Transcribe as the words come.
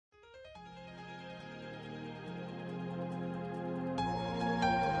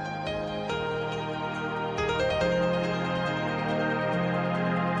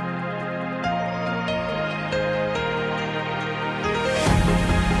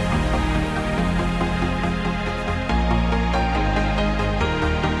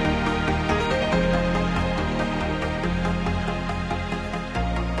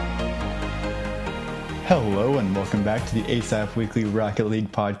welcome back to the ASAP Weekly Rocket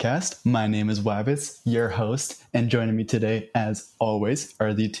League podcast. My name is Wabbits, your host, and joining me today, as always,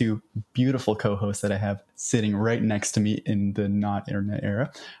 are the two beautiful co-hosts that I have sitting right next to me in the not internet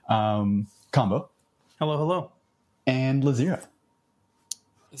era. Combo. Hello, hello. And Lazira.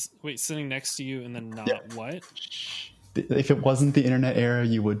 Wait, sitting next to you and then not what? If it wasn't the internet era,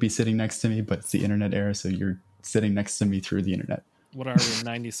 you would be sitting next to me, but it's the internet era, so you're sitting next to me through the internet. What are we,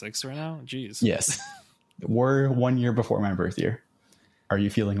 96 right now? Jeez. Yes. We're 1 year before my birth year. Are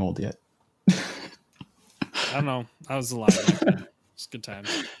you feeling old yet? I don't know. I was alive. It's a good time.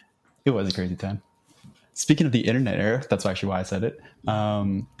 It was a crazy time. Speaking of the internet era, that's actually why I said it.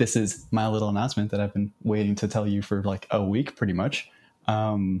 This is my little announcement that I've been waiting to tell you for like a week, pretty much.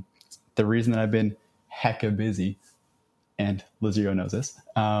 The reason that I've been hecka busy, and Lazio knows this,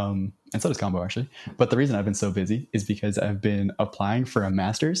 and so does Combo actually, but the reason I've been so busy is because I've been applying for a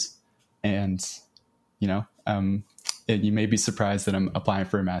master's, and you know, you may be surprised that I'm applying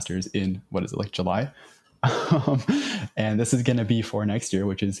for a master's in, what is it, like July? And this is going to be for next year,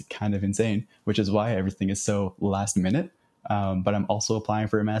 which is kind of insane, which is why everything is so last minute. But I'm also applying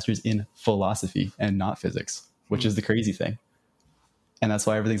for a master's in philosophy and not physics, which is the crazy thing. And that's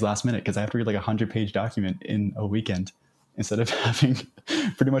why everything's last minute, because I have to read like a 100-page document in a weekend instead of having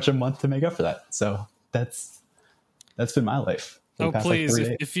pretty much a month to make up for that. So that's been my life. Oh, please.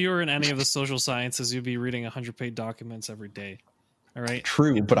 If you were in any of the social sciences, you'd be reading 100-page documents every day. All right.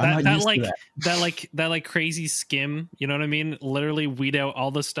 True, but I'm not used to that. That crazy skim, you know what I mean? Literally weed out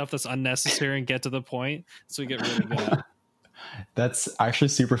all the stuff that's unnecessary and get to the point, so we get really good at it. That's actually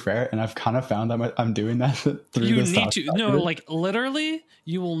super fair, and I've kind of found that I'm doing that through you this. You need to. No, like literally,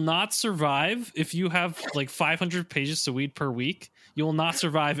 you will not survive if you have like 500 pages to read per week. You will not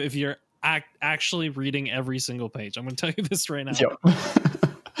survive if you're actually reading every single page. I'm going to tell you this right now. Yep.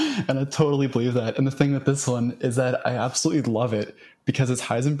 And I totally believe that. And the thing with this one is that I absolutely love it because it's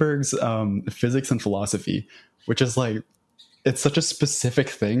Heisenberg's physics and philosophy, which is like, it's such a specific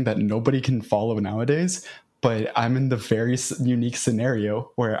thing that nobody can follow nowadays. But I'm in the very unique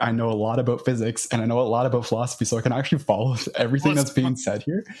scenario where I know a lot about physics and I know a lot about philosophy, so I can actually follow everything that's being said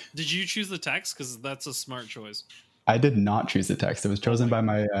here. Did you choose the text? Because that's a smart choice. I did not choose the text. It was chosen by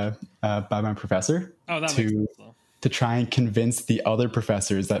my professor. Oh, that makes sense, though. To try and convince the other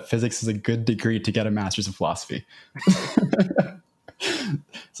professors that physics is a good degree to get a master's in philosophy.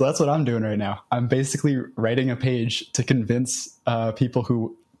 So that's what I'm doing right now. I'm basically writing a page to convince people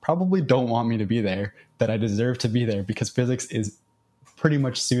who probably don't want me to be there that I deserve to be there because physics is pretty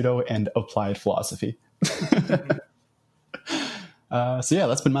much pseudo and applied philosophy. So yeah,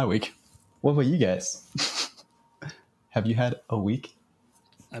 that's been my week. What about you guys? Have you had a week?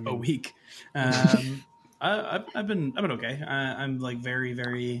 A week. I've been okay. I'm like very,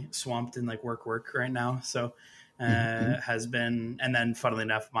 very swamped in like work right now. So has been, and then funnily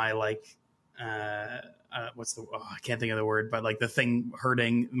enough, my like I can't think of the word, but like the thing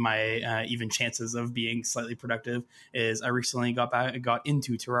hurting my even chances of being slightly productive is I recently got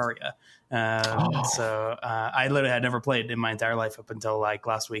into Terraria. So I literally had never played in my entire life up until like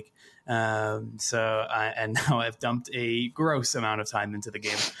last week. And now I've dumped a gross amount of time into the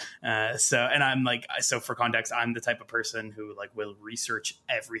game. And I'm like, so for context, I'm the type of person who like will research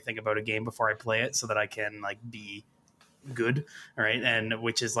everything about a game before I play it so that I can like be good, right? And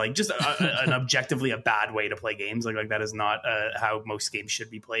which is like just an objectively a bad way to play games. Like that is not how most games should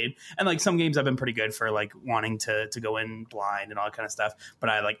be played. And like some games I've been pretty good for like wanting to go in blind and all that kind of stuff,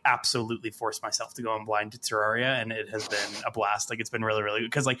 but I like absolutely forced myself to go in blind to Terraria, and it has been a blast. Like it's been really, really,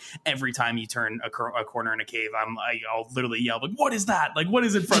 because like every time you turn a corner in a cave, I'll literally yell like, what is that? Like what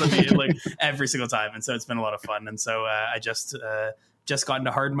is in front of me? Like every single time. And so it's been a lot of fun. And so I just got into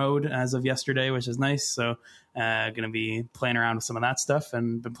hard mode as of yesterday, which is nice. So going to be playing around with some of that stuff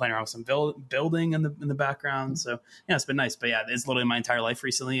and been playing around with some building in the background. So yeah, it's been nice. But yeah, it's literally my entire life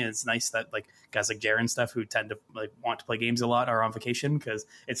recently. And it's nice that like guys like Jared and stuff who tend to like want to play games a lot are on vacation, because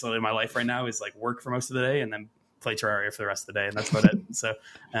it's literally my life right now is like work for most of the day and then play Terraria for the rest of the day. And that's about it. So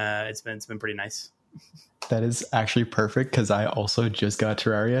it's been pretty nice. That is actually perfect because I also just got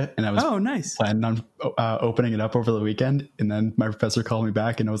Terraria and I was nice. planning on opening it up over the weekend, and then my professor called me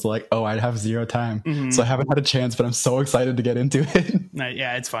back and I was like, I'd have zero time. So I haven't had a chance, but I'm so excited to get into it.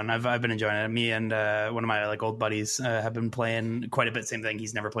 Yeah, it's fun. I've been enjoying it. Me and one of my like old buddies have been playing quite a bit. Same thing.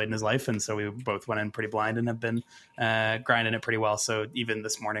 He's never played in his life, and so we both went in pretty blind and have been grinding it pretty well. So even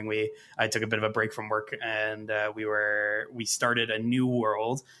this morning, I took a bit of a break from work, and we started a new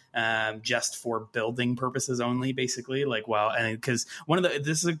world just for building purposes. purposes only, basically. Like, wow. And because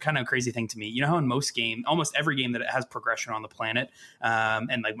this is a kind of crazy thing to me. You know how in most game, almost every game that it has progression on the planet,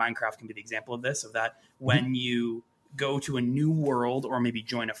 and like Minecraft can be the example of this, of that when you go to a new world or maybe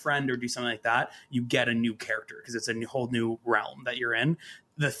join a friend or do something like that, you get a new character because it's a whole new realm that you're in.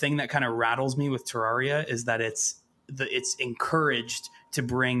 The thing that kind of rattles me with Terraria is that it's encouraged to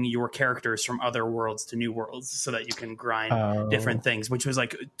bring your characters from other worlds to new worlds so that you can grind different things, which was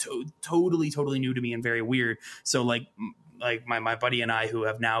like totally new to me and very weird. So like my buddy and I, who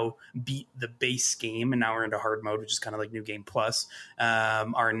have now beat the base game and now we're into hard mode, which is kind of like New Game Plus,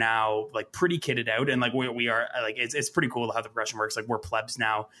 are now like pretty kitted out. And like we are like, it's pretty cool how the progression works. Like we're plebs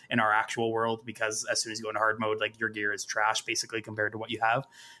now in our actual world, because as soon as you go into hard mode, like your gear is trash basically compared to what you have,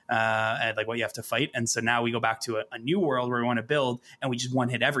 and like what you have to fight. And so now we go back to a new world where we want to build, and we just one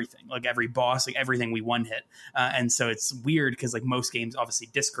hit everything, like every boss, like everything we one hit. And so it's weird because like most games obviously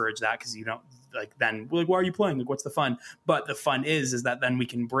discourage that, because you don't, like, then like, why are you playing? Like, what's the fun? But the fun is that then we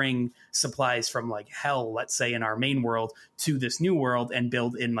can bring supplies from like hell, let's say, in our main world to this new world and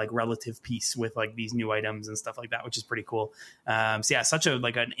build in like relative peace with like these new items and stuff like that, which is pretty cool. So yeah, such a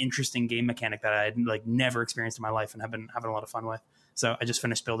like an interesting game mechanic that I had like never experienced in my life and have been having a lot of fun with. So I just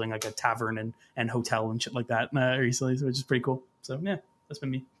finished building like a tavern and hotel and shit like that recently, which is pretty cool. So yeah, that's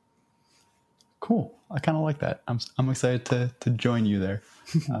been me. Cool. I kind of like that. I'm excited to join you there.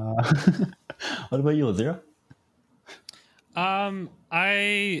 What about you, Lazira?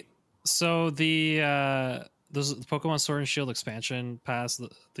 The Pokemon Sword and Shield expansion pass,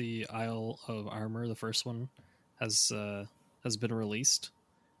 the Isle of Armor, the first one, has been released.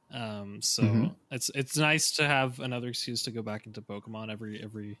 So it's nice to have another excuse to go back into Pokemon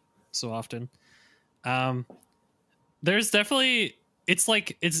every so often. There's definitely,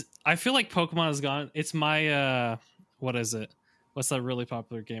 I feel like Pokemon has gone. It's my what is it? What's that really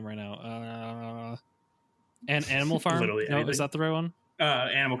popular game right now? And Animal Farm? Literally no, is that the right one?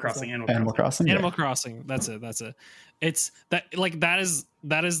 Animal Crossing. Animal Crossing. Animal Yeah. Crossing. That's it. It's that, like, that is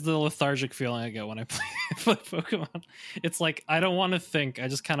the lethargic feeling I get when I play Pokemon. It's like, I don't want to think. I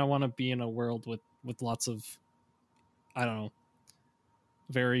just kind of want to be in a world with lots of, I don't know,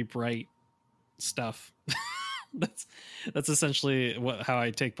 very bright stuff. That's essentially how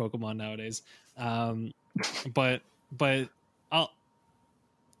I take Pokemon nowadays. But I'll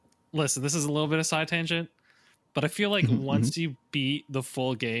listen. This is a little bit of side tangent, but I feel like once you beat the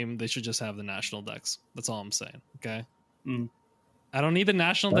full game, they should just have the national dex. That's all I'm saying. Okay. I don't need the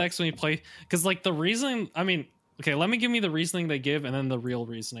national dex when you play, because like the reasoning. I mean, okay, let me give me the reasoning they give, and then the real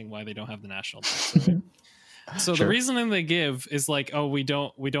reasoning why they don't have the national dex. Right? So Sure. the reasoning they give is like, oh, we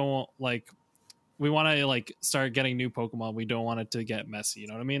don't like, we want to like start getting new Pokemon. We don't want it to get messy. You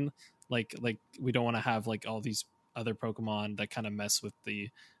know what I mean? Like we don't want to have like all these other Pokemon that kind of mess with the,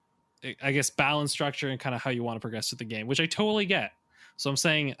 I guess, balance structure and kind of how you want to progress through the game, which I totally get. So I'm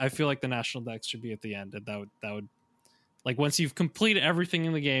saying I feel like the national dex should be at the end, and that would like, once you've completed everything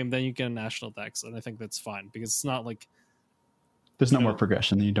in the game, then you get a national dex, and I think that's fine, because it's not like There's no more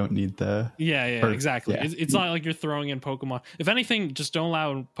progression. You don't need the... exactly. Yeah. It's not like you're throwing in Pokemon. If anything, just don't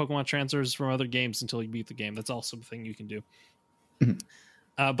allow Pokemon transfers from other games until you beat the game. That's also a thing you can do.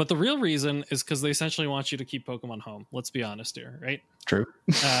 But the real reason is because they essentially want you to keep Pokemon home. Let's be honest here, right? True.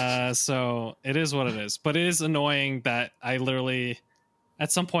 So it is what it is. But it is annoying that I literally,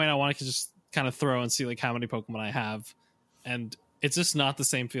 at some point, I want to just kind of throw and see like how many Pokemon I have, and it's just not the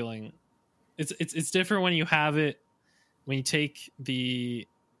same feeling. It's different when you have it, when you take the,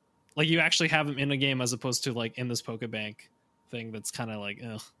 like, you actually have them in a game as opposed to like in this Pokebank thing that's kind of like,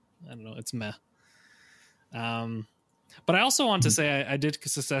 ugh, I don't know, it's meh. But I also want to say I did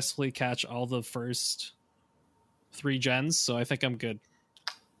successfully catch all the first 3 gens, so I think I'm good,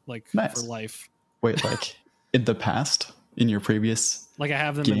 like, Nice. for life. Wait, like in the past, in your previous Like I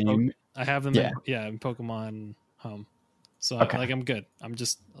have them game? in Pokemon Home. So Okay. like I'm good. I'm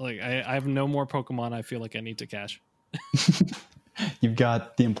just like I have no more Pokemon I feel like I need to catch. You've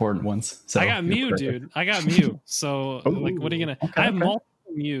got the important ones. So I got you're Mew, perfect. dude. I got Mew. So like, what are you gonna? Okay, I have okay.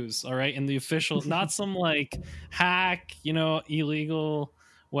 multiple Mews. All right, in the official, not some like hack, illegal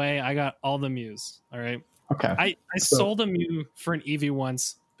way. I got all the Mews. All right. Okay. I So- sold a Mew for an Eevee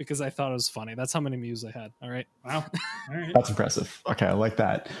once because I thought it was funny. That's how many Mews I had. All right. Wow. All right. That's impressive. Okay, I like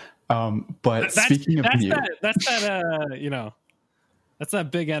that. But speaking of Mew, that's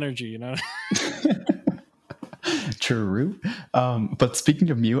that big energy. true. But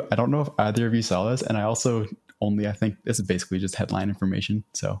speaking of Mew, I don't know if either of you saw this, and I also I think this is basically just headline information,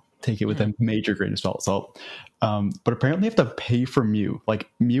 so take it with a major grain of salt. But apparently you have to pay for Mew. Like,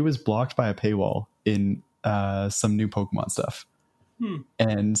 Mew is blocked by a paywall in some new Pokemon stuff.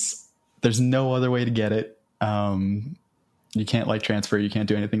 And There's no other way to get it. You can't like transfer. You can't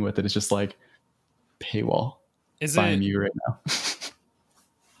do anything with it. It's just like paywall. Is Buying it you right now.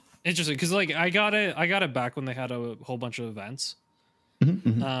 interesting? Because like I got it back when they had a whole bunch of events.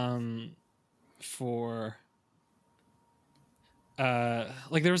 For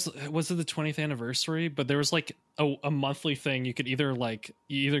like there was it the 20th anniversary, but there was like a monthly thing. You could either you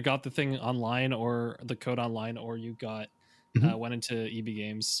either got the thing online or the code online, or you got went into EB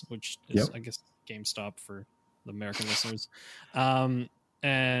Games, which is I guess GameStop for the American listeners.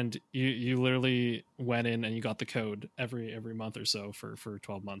 And you literally went in and you got the code every month or so for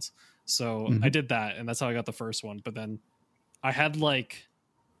 12 months. So I did that, and that's how I got the first one. But then I had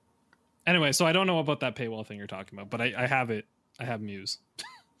anyway, so I don't know about that paywall thing you're talking about, but I have it. I have Muse.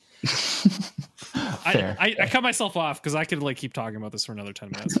 I cut myself off because I could keep talking about this for another 10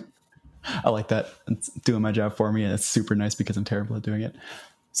 minutes. I like that. It's doing my job for me, and it's super nice because I'm terrible at doing it.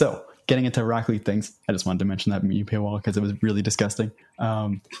 So getting into Rocket League things, I just wanted to mention that Mew paywall because it was really disgusting.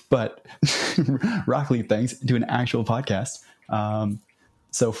 But Rocket League things, do an actual podcast.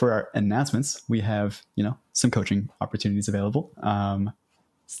 So for our announcements, we have, some coaching opportunities available. Some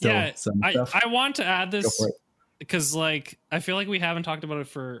stuff. I want to add this because I feel like we haven't talked about it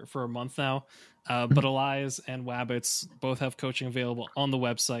for a month now. But Elias and Wabbits both have coaching available on the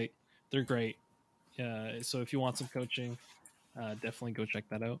website. They're great. So if you want some coaching, definitely go check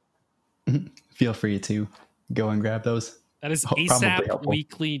that out. Feel free to go and grab those. That is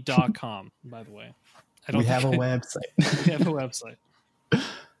asapweekly.com, by the way. We have a website. We have a website.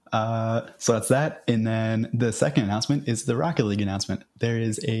 So that's that. And then the second announcement is the Rocket League announcement. There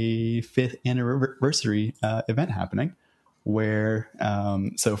is a 5th anniversary event happening where,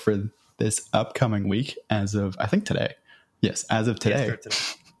 so for this upcoming week, as of, I think today, as of today,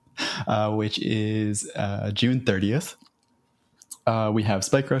 which is June 30th, we have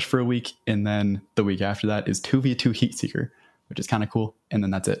Spike Rush for a week. And then the week after that is 2v2 Heat Seeker, which is kind of cool. And then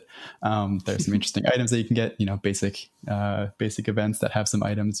that's it. There's some interesting items that you can get, basic events that have some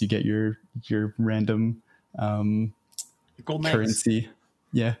items. You get your random gold currency. Eggs.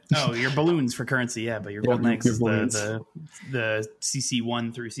 Yeah. Oh, your balloons for currency. Yeah. But your gold eggs is the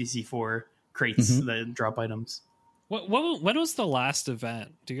CC1 through CC4 crates that drop items. When was the last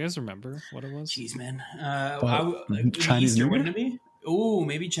event? Do you guys remember what it was? Jeez, man. Chinese Easter, New Year? wouldn't it be? Oh,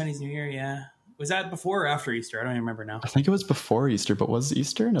 maybe Chinese New Year. Yeah. Was that before or after Easter? I don't even remember now. I think it was before Easter, but was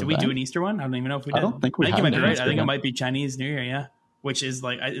Easter an event? Did we do an Easter one? I don't even know if we did. I don't think we I think you might be right. Easter I think one. it might be Chinese New Year, yeah. Which is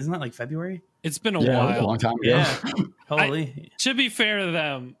isn't that February? It's been a a while. long time ago. Yeah. Holy. To be fair to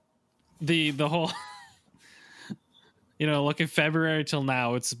them, the whole looking February till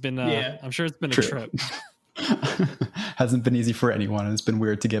now, it's been I'm sure it's been a trip. Hasn't been easy for anyone, and it's been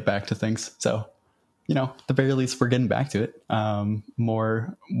weird to get back to things. So, at the very least, we're getting back to it.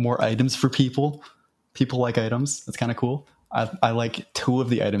 More items for people. People like items. That's kind of cool. I like 2 of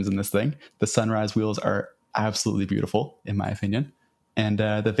the items in this thing. The Sunrise wheels are absolutely beautiful, in my opinion, and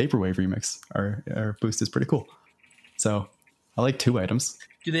the Vaporwave remix, our boost is pretty cool. So I like 2 items.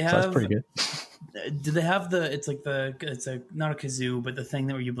 Do they have? So that's pretty good. Do they have it's not a kazoo, but the thing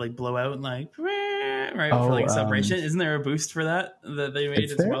that where you blow out and for a celebration? Isn't there a boost for that they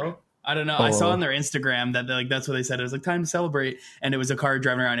made as well? I don't know. I saw on their Instagram that that's what they said. It was time to celebrate, and it was a car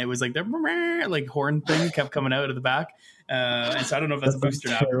driving around. It was the horn thing kept coming out of the back, and so I don't know if that's a boost or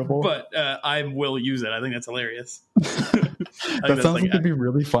not. Terrible. But I will use it. I think that's hilarious. That sounds like it'd be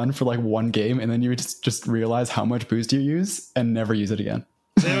really fun for one game, and then you would just realize how much boost you use and never use it again.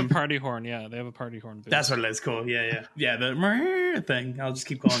 They have a party horn. Yeah, they have a party horn boost. That's what it is. Cool. Yeah. The thing. I'll just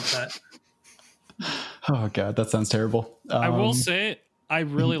keep calling it that. Oh god, that sounds terrible. I will say I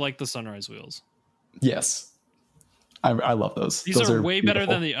really like the Sunrise wheels. Yes. I love those. These are way better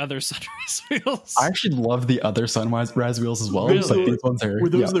than the other Sunrise wheels. I actually love the other Sunrise wheels as well. Really? But these ones are. Were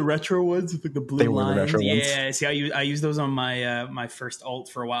those the retro ones with the blue They lines? were the retro ones. Yeah, see, I used those on my my first alt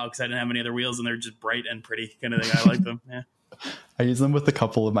for a while because I didn't have any other wheels, and they're just bright and pretty kind of thing. I like them. Yeah. I use them with a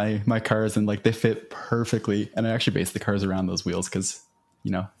couple of my cars, and they fit perfectly. And I actually base the cars around those wheels because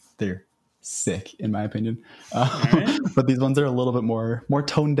they're sick in my opinion. Right. But these ones are a little bit more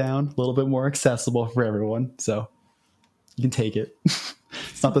toned down, a little bit more accessible for everyone. So you can take it.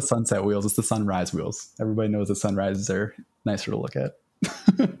 It's not the sunset wheels, it's the sunrise wheels. Everybody knows the sunrises are nicer to look at.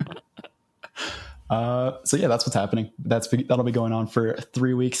 So yeah, that's what's happening. That'll be going on for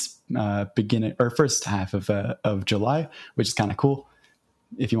 3 weeks, beginning or first half of July, which is kind of cool.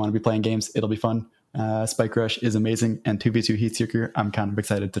 If you want to be playing games, it'll be fun. Spike Rush is amazing, and 2v2 Heat Seeker I'm kind of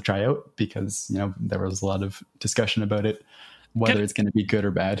excited to try out because there was a lot of discussion about it, whether it's going to be good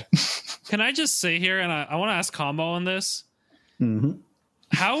or bad. Can I just say here, and I want to ask Combo on this. Mm-hmm.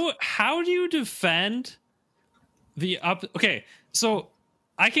 how do you defend the up? Okay, so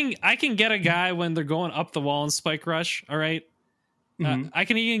I can get a guy when they're going up the wall in Spike Rush. All right. I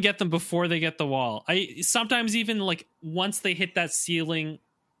can even get them before they get the wall. I sometimes even like once they hit that ceiling,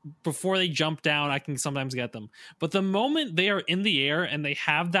 before they jump down, I can sometimes get them. But the moment they are in the air and they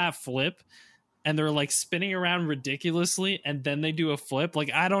have that flip and they're like spinning around ridiculously and then they do a flip,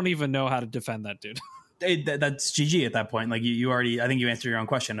 like I don't even know how to defend that dude. That's GG at that point. Like you already, I think you answered your own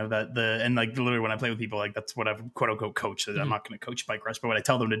question of that. And like literally when I play with people, like that's what I've quote unquote coach. I'm not going to coach Spike Rush, but what I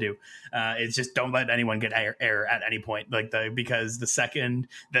tell them to do is just don't let anyone get air at any point. Like because the second,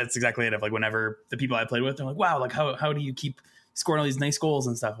 that's exactly it. Of like whenever the people I played with, they're like, wow, like how do you keep scoring all these nice goals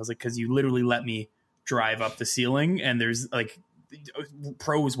and stuff? I was like, because you literally let me drive up the ceiling, and there's like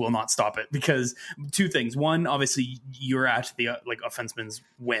pros will not stop it because two things. One, obviously you're at the like offenseman's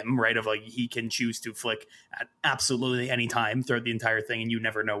whim, right? Of like he can choose to flick at absolutely any time throughout the entire thing, and you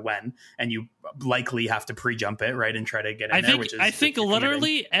never know when, and you likely have to pre-jump it, right, and try to get in there. Which is I think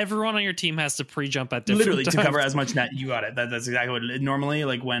literally everyone on your team has to pre-jump at different literally times. To cover as much net. You got it. That's exactly what normally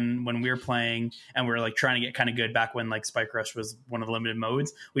like when we're playing and we're like trying to get kind of good back when like Spike Rush was one of the limited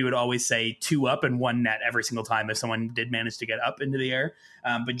modes, we would always say 2 up and 1 net every single time if someone did manage to get up into the air.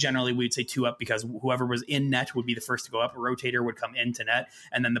 But generally we'd say 2 up because whoever was in net would be the first to go up. A rotator would come into net,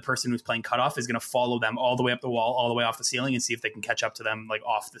 and then the person who's playing cutoff is going to follow them all the way up the wall, all the way off the ceiling, and see if they can catch up to them like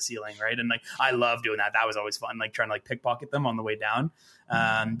off the ceiling, right? And like I love doing that. That was always fun, like trying to like pickpocket them on the way down.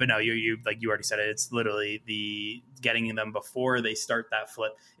 But no, you like you already said it. It's literally the getting them before they start that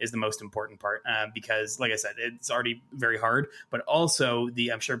flip is the most important part because, like I said, it's already very hard. But also,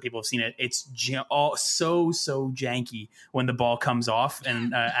 I'm sure people have seen it. It's all so janky when the ball comes off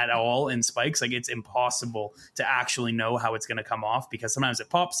and at all in spikes. Like it's impossible to actually know how it's going to come off because sometimes it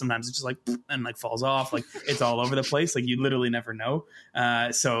pops, sometimes it's just like and like falls off. Like it's all over the place. Like you literally never know.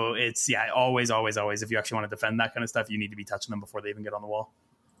 So it's always. If you actually want to defend that kind of stuff, you need to be touching them before they even get on the wall.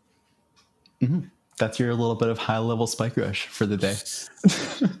 Mm-hmm. That's your little bit of high level Spike Rush for the day.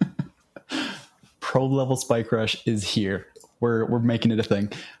 Pro level Spike Rush is here. We're making it a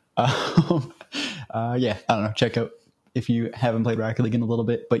thing. I don't know. Check out if you haven't played Rocket League in a little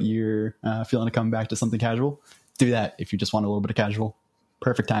bit, but you're feeling to come back to something casual. Do that. If you just want a little bit of casual,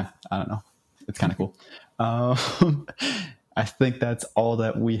 perfect time. I don't know. It's kind of cool. I think that's all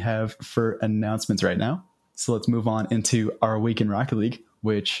that we have for announcements right now. So let's move on into our week in Rocket League,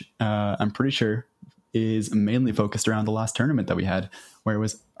 which I'm pretty sure is mainly focused around the last tournament that we had. Where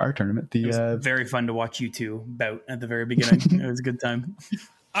was our tournament? It was very fun to watch you two bout at the very beginning. It was a good time.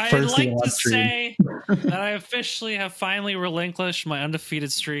 I'd like to say that I officially have finally relinquished my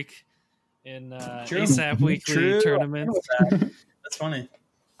undefeated streak in ASAP Weekly tournaments. That's funny.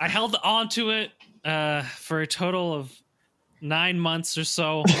 I held on to it for a total of 9 months or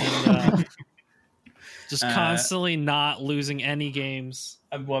so. And, just constantly not losing any games.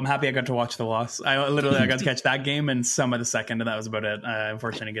 Well, I'm happy I got to watch the loss. I got to catch that game and some of the second, and that was about it.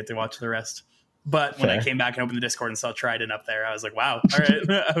 Unfortunately, I didn't get to watch the rest. But when I came back and opened the Discord and saw Trident up there, I was like, wow, all right.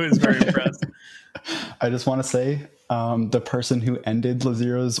 I was very impressed. I just want to say the person who ended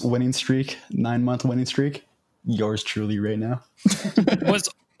Lazero's winning streak, 9-month winning streak, yours truly right now.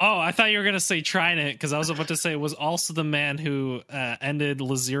 I thought you were going to say Trident because I was about to say was also the man who ended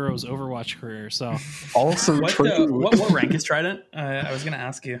Lazero's Overwatch career. So also what rank is Trident? I was going to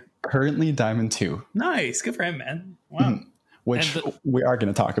ask you. Currently Diamond 2. Nice. Good for him, man. Wow. Which we are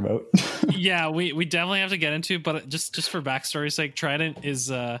going to talk about. Yeah, we definitely have to get into, but just for backstory's sake, Trident is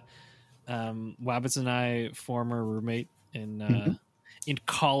Wabbits and I former roommate in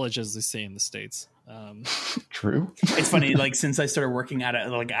college, as they say in the States. True. It's funny, like since I started working at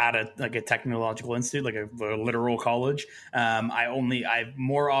a technological institute, like a literal college, I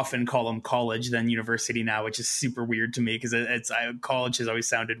more often call them college than university now, which is super weird to me because college has always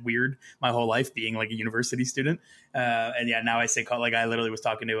sounded weird my whole life, being like a university student. And now I say like I literally was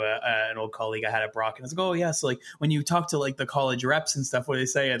talking to an old colleague I had at Brock, and I was like, oh yeah, so like when you talk to like the college reps and stuff, what do they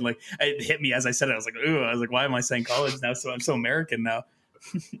say? And like it hit me as I said it. I was like, ooh, I was like, why am I saying college now? So I'm so American now.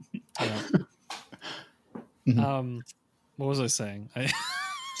 Yeah. What was I saying?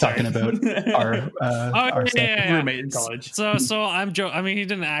 Talking about our roommate in college. So I'm Joe. I mean, he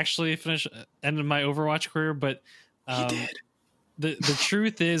didn't actually end my Overwatch career, but he did. The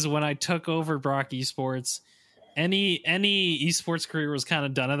truth is, when I took over Brock Esports, any esports career was kind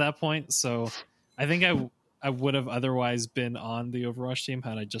of done at that point. So I think I would have otherwise been on the Overwatch team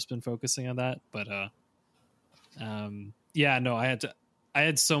had I just been focusing on that. But I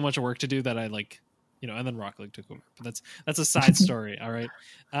had so much work to do that I and then Rocket League took over. But that's a side story, all right.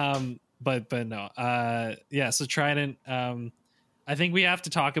 But no. So Trident, I think we have to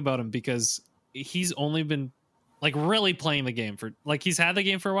talk about him because he's only been like really playing the game for like he's had the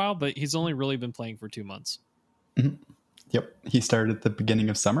game for a while, but he's only really been playing for 2 months. Mm-hmm. Yep, he started at the beginning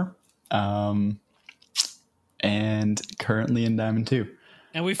of summer, and currently in Diamond 2.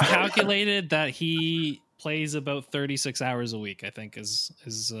 And we've calculated that he plays about 36 hours a week. I think is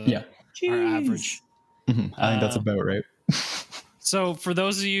our average. Mm-hmm. I think that's about right. So for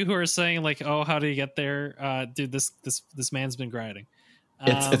those of you who are saying like, "Oh, how did he get there?" Dude, this man's been grinding.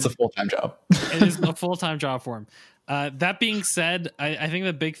 It's a full-time job. It is a full-time job for him. That being said, I think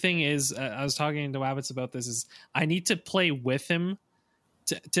the big thing is I was talking to Wabbits about this is I need to play with him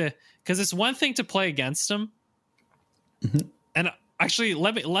to because it's one thing to play against him. Mm-hmm. And actually,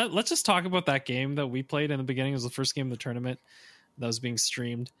 let's just talk about that game that we played in the beginning. It was the first game of the tournament that was being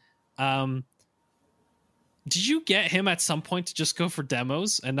streamed. Did you get him at some point to just go for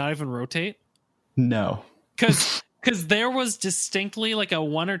demos and not even rotate? No. Because there was distinctly like a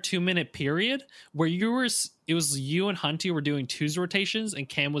 1 or 2 minute period where it was you and Hunty were doing 2s rotations and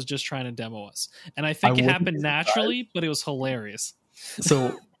Cam was just trying to demo us. And I think it happened naturally, but it was hilarious.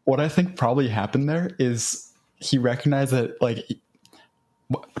 So what I think probably happened there is he recognized that, like,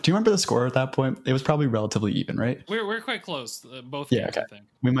 do you remember the score at that point? It was probably relatively even, right? We're quite close, both games, okay. I think.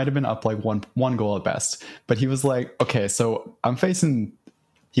 We might have been up like one goal at best. But he was like, okay, so I'm facing,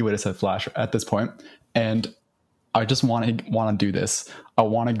 he would have said Flash at this point, and I just want to do this. I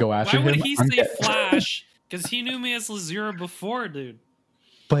want to go after him. Why would he say Flash? Because he knew me as Lazura before, dude.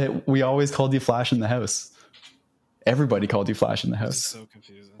 But we always called you Flash in the house. Everybody called you Flash in the house. This is so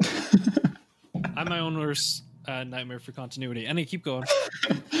confusing. I'm my own worst nightmare for continuity. And keep going.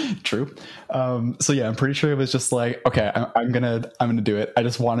 True. So yeah, I'm pretty sure it was just like, okay, I'm gonna do it. I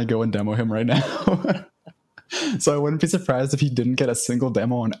just want to go and demo him right now. So I wouldn't be surprised if he didn't get a single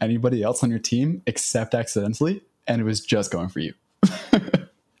demo on anybody else on your team except accidentally, and it was just going for you.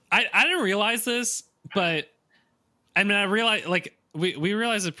 I didn't realize this, but I mean, I realized like we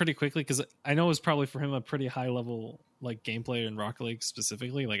realized it pretty quickly because I know it was probably for him a pretty high level like gameplay in Rocket League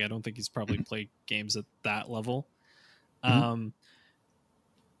specifically. Like I don't think he's probably played games at that level. Mm-hmm.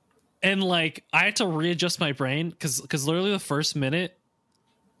 And like I had to readjust my brain because literally the first minute,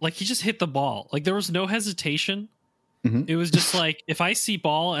 like he just hit the ball. Like there was no hesitation. Mm-hmm. It was just like, if I see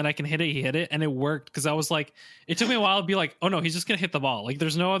ball and I can hit it, he hit it. And it worked because I was like, it took me a while to be like, oh no, he's just going to hit the ball. Like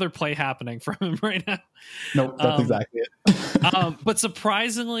there's no other play happening from him right now. Nope, that's exactly it. But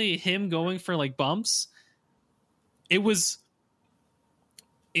surprisingly, him going for like bumps, it was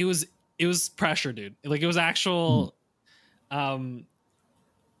pressure, dude. Like it was actual, I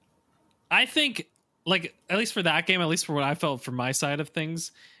think like, at least for that game, at least for what I felt from my side of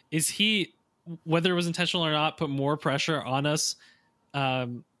things, is he, whether it was intentional or not, put more pressure on us. I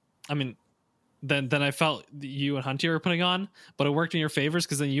mean, than I felt you and Hunty were putting on, but it worked in your favors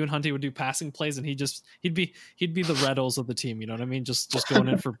because then you and Hunty would do passing plays, and he'd be the Reddles of the team. You know what I mean? Just going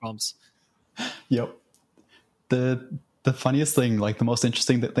in for bumps. Yep. The funniest thing, like the most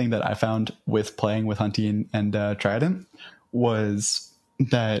interesting thing that I found with playing with Hunty and Trident was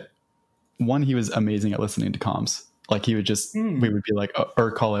that one, he was amazing at listening to comms. Like he would just, we would be like,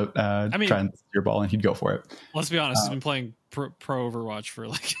 or call out, try and your ball, and he'd go for it. Let's be honest, he's been playing pro Overwatch for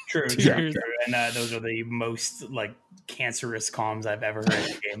like true, 2 years. True. And those are the most like cancerous comms I've ever heard in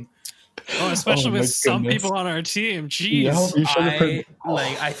the game. Oh, especially with some people on our team. Jeez,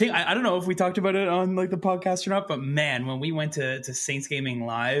 I don't know if we talked about it on like the podcast or not, but man, when we went to Saints Gaming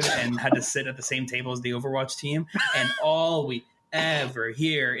Live and had to sit at the same table as the Overwatch team, and all we ever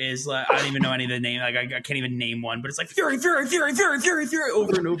hear is like, I don't even know any of the name, like I can't even name one, but it's like Fury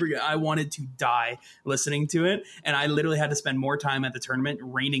over and over again. I wanted to die listening to it, and I literally had to spend more time at the tournament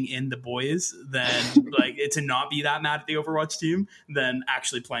reining in the boys than like to not be that mad at the Overwatch team than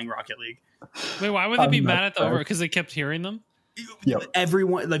actually playing Rocket League. Wait, why would they be mad at the Overwatch? Because they kept hearing them? Yep.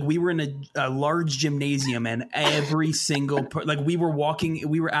 Everyone, like we were in a large gymnasium, and every single we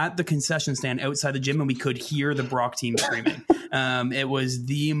were at the concession stand outside the gym, and we could hear the Brock team screaming. It was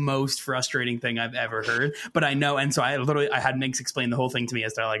the most frustrating thing I've ever heard, but I know, and so I had Minx explain the whole thing to me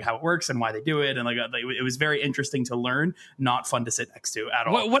as to like how it works and why they do it, and like it was very interesting to learn, not fun to sit next to at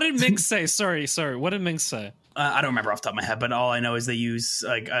all. What did Minx say? Sorry, what did Minx say? I don't remember off the top of my head, but all I know is they use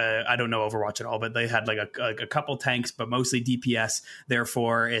like I don't know Overwatch at all, but they had like a couple tanks, but mostly DPS.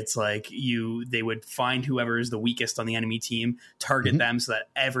 Therefore, it's like they would find whoever is the weakest on the enemy team, target them, so that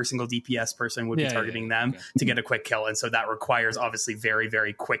every single DPS person would be targeting them to get a quick kill, and so that requires obviously very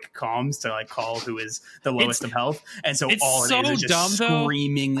very quick comms to like call who is the lowest of health, and so all it is just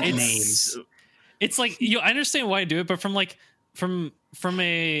screaming names. It's like I understand why I do it, but from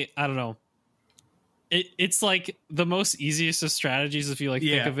a I don't know. it's like the most easiest of strategies if you like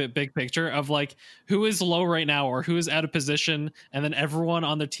think Yeah. of it big picture of like who is low right now or who is out of position, and then everyone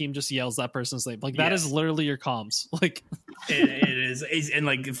on the team just yells that person's name. Like that Yes. is literally your comms. Like It is, and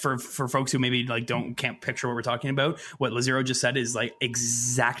like for folks who maybe like can't picture what we're talking about, what Lazero just said is like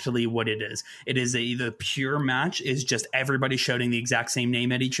exactly what it is. It is the pure match is just everybody shouting the exact same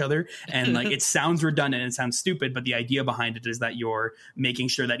name at each other, and like it sounds redundant and it sounds stupid, but the idea behind it is that you're making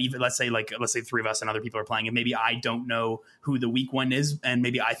sure that even let's say three of us and other people are playing, and maybe I don't know who the weak one is, and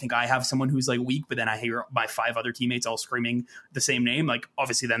maybe I think I have someone who's like weak, but then I hear my 5 other teammates all screaming the same name. Like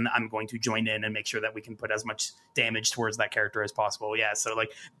obviously, then I'm going to join in and make sure that we can put as much damage towards that character as possible. Yeah, so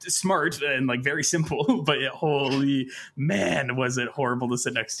like smart and like very simple, but holy man, was it horrible to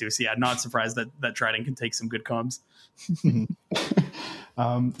sit next to. So yeah, not surprised that Trident can take some good comms.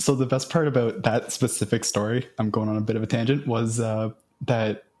 So the best part about that specific story, I'm going on a bit of a tangent, was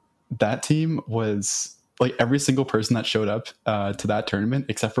that team was like every single person that showed up to that tournament,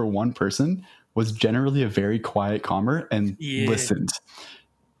 except for one person, was generally a very quiet calmer and listened.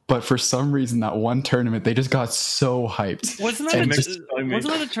 But for some reason, that one tournament, they just got so hyped. wasn't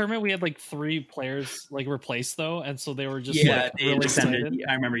that a tournament we had like 3 players like replaced though, and so they were just like really excited.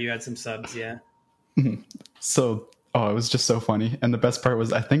 I remember you had some subs. Yeah. So it was just so funny. And the best part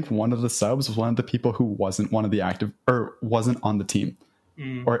was I think one of the subs was one of the people who wasn't one of the active or wasn't on the team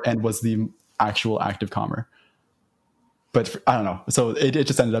and was the actual active commer. But I don't know. So it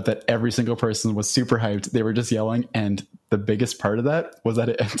just ended up that every single person was super hyped. They were just yelling. And the biggest part of that was that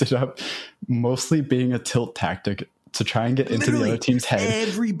it ended up mostly being a tilt tactic to try and get into the other team's head.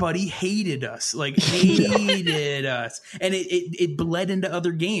 Everybody hated us, like hated us. And it bled into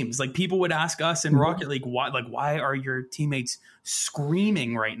other games. Like people would ask us in Rocket League, why are your teammates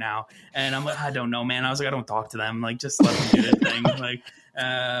screaming right now? And I'm like, I don't know, man. I was like, I don't talk to them. Like, just let them do their thing. Like,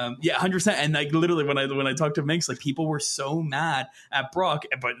 100%. And like literally when I talked to Minx, like people were so mad at Brock,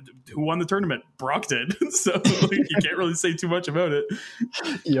 but who won the tournament? Brock did. So like, you can't really say too much about it.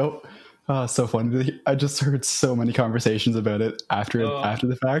 Yep. So funny. I just heard so many conversations about it after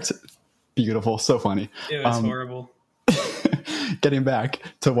the fact. Beautiful. So funny. It was horrible. Getting back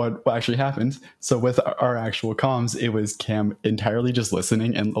to what actually happened. So with our actual comms, it was Cam entirely just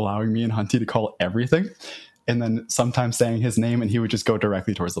listening and allowing me and Hunty to call everything. And then sometimes saying his name and he would just go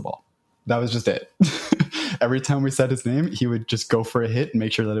directly towards the ball. That was just it. Every time we said his name, he would just go for a hit and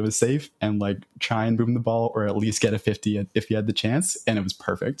make sure that it was safe and like try and boom the ball or at least get a 50 if he had the chance. And it was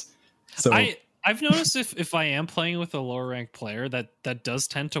perfect. So I've noticed if I am playing with a lower ranked player, that does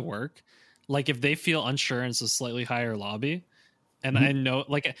tend to work. Like if they feel unsure and it's a slightly higher lobby, and I know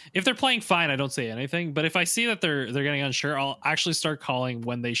like if they're playing fine, I don't say anything. But if I see that they're getting unsure, I'll actually start calling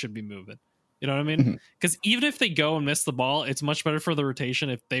when they should be moving. You know what I mean? Because even if they go and miss the ball, it's much better for the rotation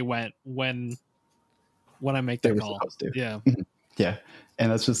if they went when I make the call. Yeah. Yeah.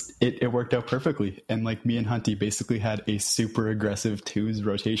 And that's just it worked out perfectly. And like me and Hunty basically had a super aggressive twos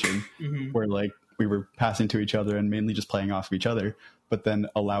rotation where like we were passing to each other and mainly just playing off of each other, but then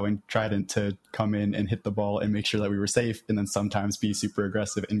allowing Trident to come in and hit the ball and make sure that we were safe, and then sometimes be super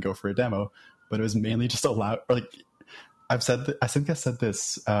aggressive and go for a demo. But it was mainly just I think I said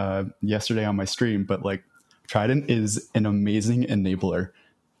this yesterday on my stream, but like Trident is an amazing enabler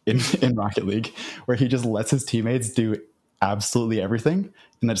in Rocket League, where he just lets his teammates do absolutely everything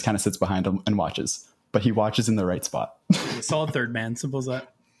and then just kind of sits behind them and watches. But he watches in the right spot. Solid third man, simple as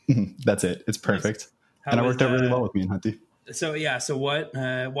that. That's it. It's perfect. Nice. And it worked out really well with me and Hunty. So what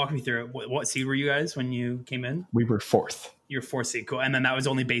walk me through it. What seed were you guys when you came in? We were 4th. You're 4th seed, cool. And then that was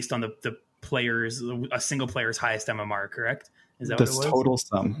only based on the players, a single player's highest MMR, correct? Is that what it was? Total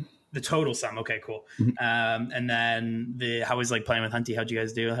sum. The total sum. Okay, cool. And then how was like playing with Hunty? How'd you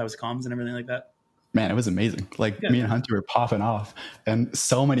guys do? How was comms and everything like that? Man, it was amazing. Like me and Hunty were popping off, and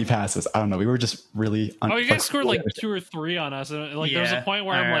so many passes. I don't know. We were just really. You guys scored like 2 or 3 on us. And like there was a point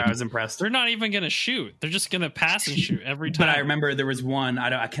where I'm like, I was impressed. They're not even going to shoot. They're just going to pass and shoot every time. But I remember there was one.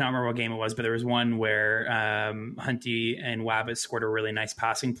 I cannot remember what game it was, but there was one where Hunty and Wabbit scored a really nice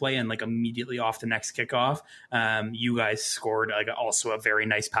passing play, and like immediately off the next kickoff, you guys scored like also a very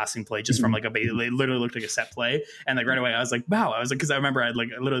nice passing play just from like it literally looked like a set play, and like right away I was like, wow. I was like, because I remember I'd like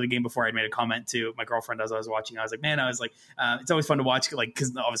literally the game before I'd made a comment to my girlfriend as I was watching. I was like, man, it's always fun to watch, like,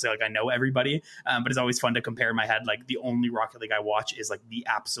 because obviously like I know everybody, but it's always fun to compare in my head. Like the only Rocket League I watch is like the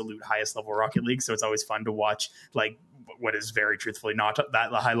absolute highest level Rocket League, so it's always fun to watch like what is very truthfully not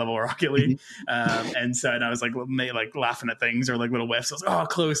that high level Rocket League. And I was like laughing at things or like little whiffs. I was like, oh,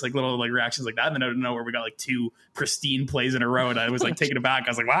 close, like little like reactions like that. And then out of nowhere we got like 2 pristine plays in a row, and I was like taking it back. I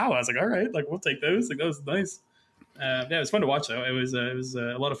was like, wow. I was like, all right, like we'll take those. Like that was nice. It was fun to watch though. It was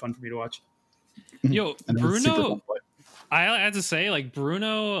a lot of fun for me to watch. Yo, And it was super fun Bruno, to play. I had to say, like,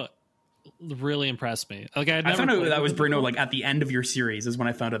 Bruno really impressed me. Like, I found out that was Bruno like at the end of your series is when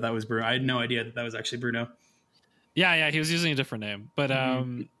I found out that was Bruno. I had no idea that was actually Bruno. Yeah, he was using a different name, but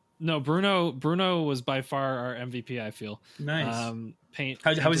no, Bruno was by far our MVP. I feel Nice. Paint.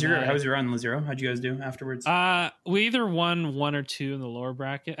 How was your run, Lazero? How'd you guys do afterwards? We either won 1 or 2 in the lower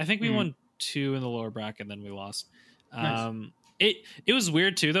bracket. I think we Mhm. won 2 in the lower bracket, then we lost. Nice. It was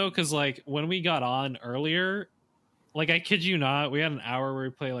weird too though, because like when we got on earlier, like I kid you not, we had an hour where we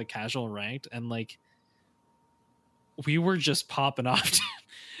play like casual ranked, and like we were just popping off.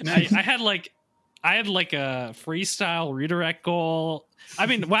 Nice. I had like a freestyle redirect goal. I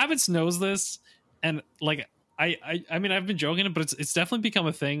mean, Wabbits knows this, and like I mean, I've been joking, but it's definitely become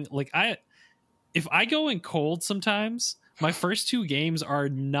a thing. Like if I go in cold sometimes, my first 2 games are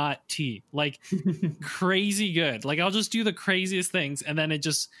not tea, like crazy good. Like I'll just do the craziest things, and then it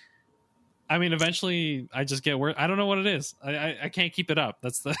just, I mean, eventually I just get worse. I don't know what it is. I can't keep it up.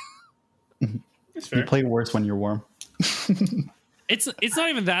 That's the. That's fair. You play worse when you're warm. It's not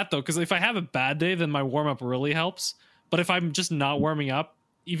even that though, because if I have a bad day, then my warm up really helps. But if I'm just not warming up,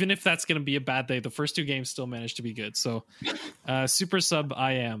 even if that's going to be a bad day, the first 2 games still manage to be good. So, super sub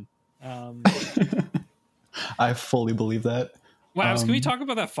I am. I fully believe that. Wow, can we talk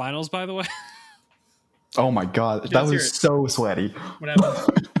about that finals, by the way? Oh my god, that let's hear was it. so sweaty. What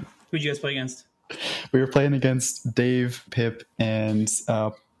happened? Who'd you guys play against? We were playing against Dave, Pip, and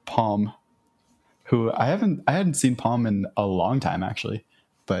Palm, who I hadn't seen Palm in a long time actually,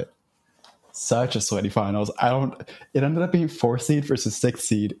 but such a sweaty finals. It ended up being 4th seed versus 6th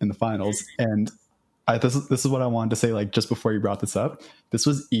seed in the finals, and this is what I wanted to say. Like just before you brought this up, this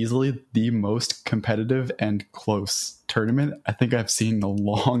was easily the most competitive and close tournament I think I've seen in a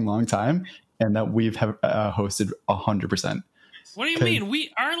long time, and that we've hosted 100%. What do you mean?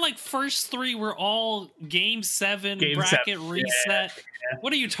 We are like first 3 were all game 7 bracket reset. Yeah.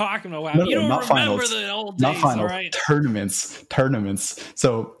 What are you talking about? No, you don't not remember finals. the old days, Not finals, all right? Tournaments.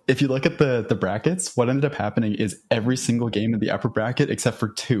 So if you look at the brackets, what ended up happening is every single game in the upper bracket except for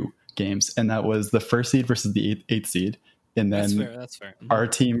 2 games, and that was the 1st seed versus the 8th seed, and then That's fair. our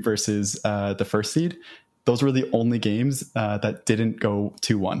team versus the 1st seed. Those were the only games that didn't go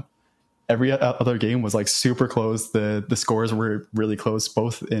 2-1. Every other game was like super close. The scores were really close,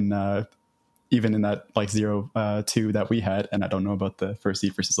 both in even in that like 0-2 that we had. And I don't know about the 1st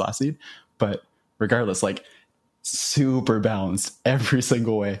seed versus last seed, but regardless, like super balanced every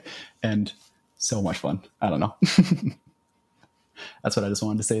single way, and so much fun. I don't know. That's what I just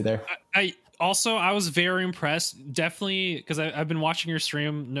wanted to say there. I was very impressed, definitely, because I've been watching your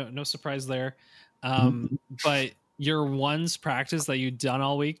stream. No surprise there. But your ones practice that you've done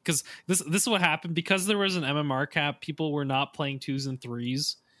all week, because this is what happened, because there was an MMR cap. People were not playing 2s and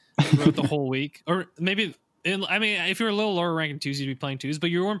 3s throughout the whole week, or maybe. I mean, if you're a little lower rank in 2s, you'd be playing 2s,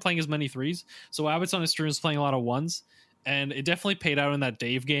 but you weren't playing as many 3s. So Abbott's on his stream was playing a lot of 1s, and it definitely paid out in that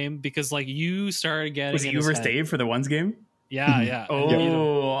Dave game, because like you started getting. Was it you versus Dave for the 1s game? Yeah.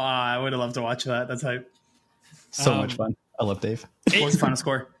 Oh, I would have loved to watch that. That's hype. So much fun. I love Dave. What was the final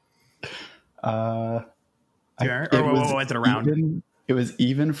score? Went to the round? It was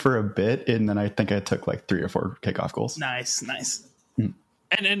even for a bit, and then I think I took like 3 or 4 kickoff goals. Nice.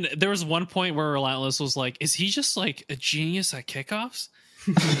 And there was one point where Relentless was like, "Is he just like a genius at kickoffs?"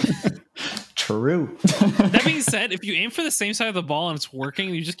 True. That being said, if you aim for the same side of the ball and it's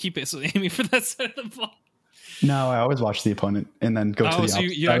working, you just keep aiming for that side of the ball. No, I always watch the opponent and then go to the opposite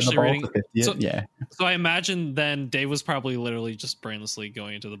you side actually of the ball reading, to 50 it. so, Yeah. So I imagine then Dave was probably literally just brainlessly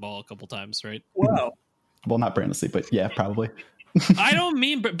going into the ball a couple times, right? Wow. Well, not brainlessly, but yeah, probably. I don't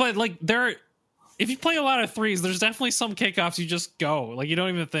mean, but like if you play a lot of 3s, there's definitely some kickoffs you just go, like you don't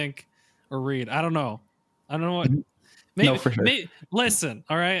even think or read. I don't know what. Maybe, no, for sure. Listen,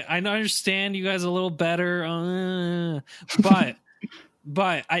 all right. I understand you guys a little better, but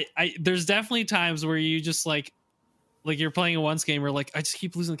I there's definitely times where you just like you're playing a 1s game where like I just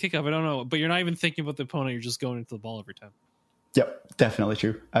keep losing the kickoff. I don't know, but you're not even thinking about the opponent. You're just going into the ball every time. Yep, definitely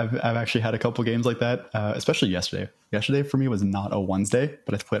true. I've actually had a couple games like that, especially yesterday. Yesterday for me was not a 1s day,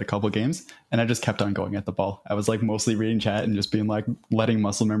 but I played a couple games and I just kept on going at the ball. I was like mostly reading chat and just being like letting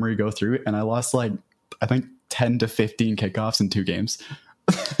muscle memory go through it, and I lost like I think 10 to 15 kickoffs in 2 games.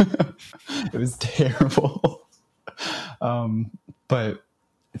 It was terrible. But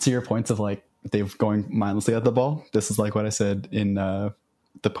to your points of like Dave going mindlessly at the ball, this is like what I said in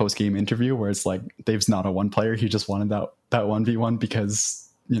the post-game interview, where it's like Dave's not a 1 player. He just wanted that 1v1 because,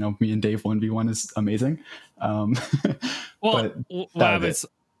 you know, me and Dave 1v1 is amazing. Well,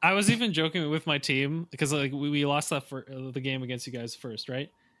 I was even joking with my team because like we lost that for the game against you guys first, right?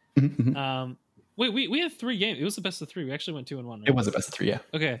 Mm-hmm. Wait, we had 3 games. It was the best of 3. We actually went 2-1. Right? It was the best of 3, yeah.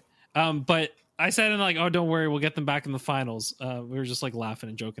 Okay. But I said, like, oh, don't worry, we'll get them back in the finals. We were just like laughing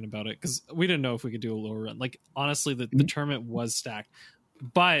and joking about it because we didn't know if we could do a lower run. Like, honestly, the tournament was stacked.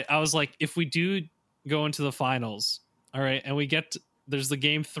 But I was like, if we do go into the finals, all right, and we get there's the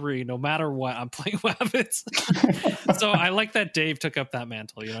game 3, no matter what, I'm playing Wabbits. So I like that Dave took up that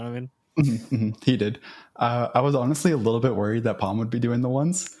mantle. You know what I mean? He did. I was honestly a little bit worried that Palm would be doing the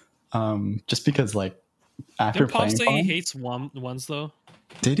ones, just because like after Did Palm playing say Palm, he hates ones though?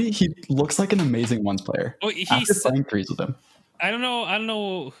 did he? He looks like an amazing ones player. Oh, After playing threes with him. I don't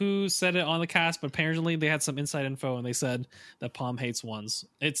know who said it on the cast, but apparently they had some inside info and they said that Palm hates ones.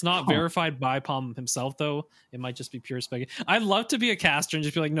 It's not verified by Palm himself though. It might just be pure spec. I'd love to be a caster and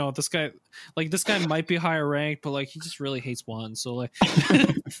just be like, no, this guy might be higher ranked, but like he just really hates ones. So like,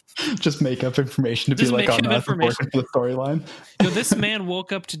 just make up information to Just be like make on up that information. for the storyline. This man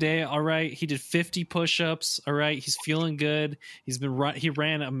woke up today. All right, he did 50 push-ups. All right, he's feeling good. He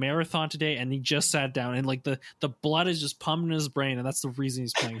ran a marathon today, and he just sat down, and like the blood is just pumping in his brain, and that's the reason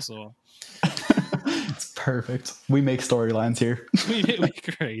he's playing so well. It's perfect. We make storylines here. we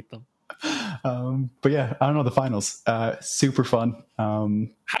create them. But yeah, I don't know, the finals. Super fun. How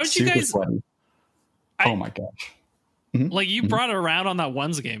did you guys? Sweaty. Oh my gosh. Like you brought it around on that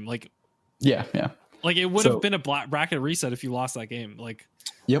ones game. Like yeah. Like it would have been a bracket reset if you lost that game. Like,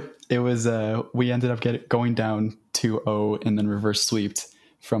 yep, it was. We ended up going down 2-0 and then reverse sweeped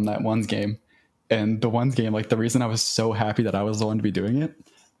from that ones game. And the ones game, like the reason I was so happy that I was the one to be doing it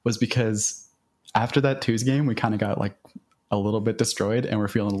was because after that twos game, we kind of got like a little bit destroyed and we're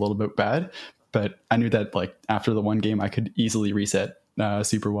feeling a little bit bad. But I knew that like after the one game, I could easily reset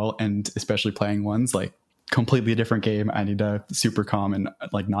super well, and especially playing ones like completely different game. I need a super calm and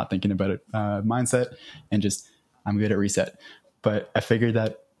like not thinking about it mindset, and just I'm good at reset. But I figured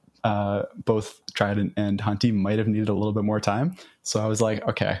that both Trident and Hunty might have needed a little bit more time. So I was like,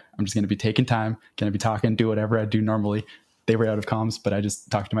 okay, I'm just going to be taking time, going to be talking, do whatever I do normally. They were out of comms, but I just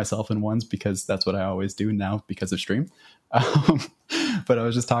talked to myself in ones because that's what I always do now because of stream. But I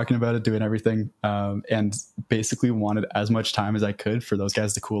was just talking about it, doing everything, and basically wanted as much time as I could for those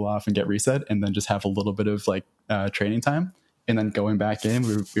guys to cool off and get reset, and then just have a little bit of like training time. And then going back in,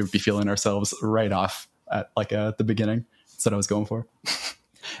 we would be feeling ourselves right off at like the beginning. That's what I was going for.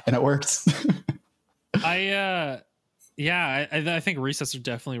 And it worked. I think resets are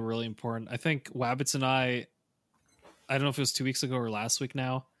definitely really important. I think Wabbits and I don't know if it was 2 weeks ago or last week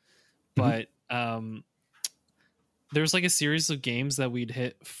now, but there was like a series of games that we'd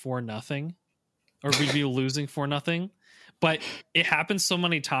hit 4-0 or we'd be losing 4-0, but it happens so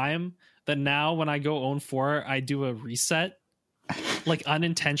many times that now when I go 0-4, I do a reset like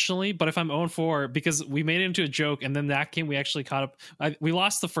unintentionally. But if I'm 0-4, because we made it into a joke, and then that game we actually caught up. We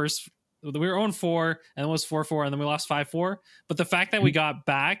lost the first. We were 0-4, and it was 4-4, and then we lost 5-4. But the fact that we got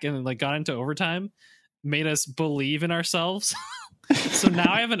back and like got into overtime made us believe in ourselves. So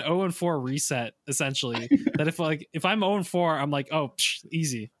now I have an 0-4 reset essentially. That if I'm 0-4, I'm like, oh,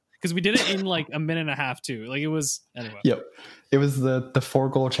 easy, because we did it in like a minute and a half too. Like it was anyway. Yep, it was the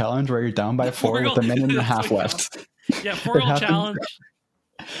 4-goal challenge where you're down by 4 with a minute and a half left. Yeah, 4-goal challenge.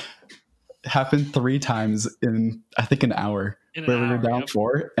 Happened 3 times in I think an hour where we were down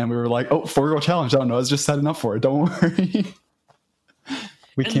 4, and we were like, oh, 4-goal challenge. I don't know, I was just setting up for it. Don't worry.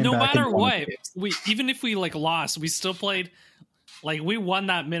 We and came no back matter what, even if we like lost, we still played. Like we won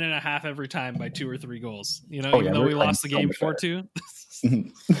that minute and a half every time by 2 or 3 goals. You know, even though we lost the game 4-2.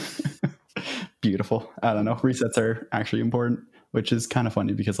 Beautiful. I don't know. Resets are actually important, which is kind of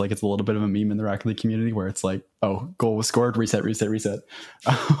funny because like it's a little bit of a meme in the Rocket League community where it's like, oh, goal was scored, reset.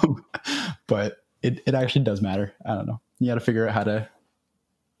 But it actually does matter. I don't know. You got to figure out how to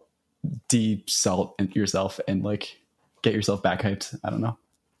de-salt yourself and like get yourself back hyped. I don't know.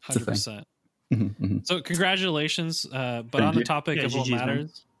 100%. So congratulations. But on the topic of what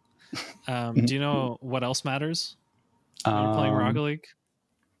matters, do you know what else matters when you're playing Rocket League?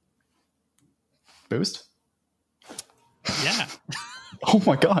 Boost? Yeah. Oh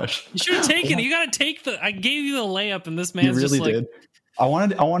my gosh. You should have taken it. You got to take I gave you the layup, and this man's really just like... did. I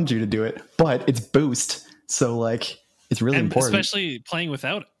wanted you to do it, but it's boost. So like, it's really important. Especially playing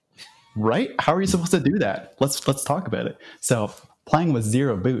without it. Right? How are you supposed to do that? Let's talk about it. So playing with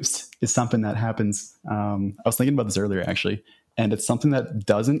 0 boost is something that happens. I was thinking about this earlier actually, and it's something that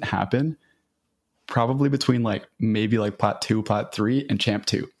doesn't happen probably between like maybe like plat 2, plat 3, and champ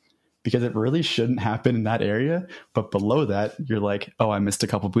 2, because it really shouldn't happen in that area. But below that, you're like, oh, I missed a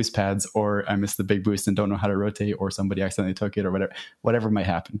couple boost pads, or I missed the big boost and don't know how to rotate, or somebody accidentally took it, or whatever might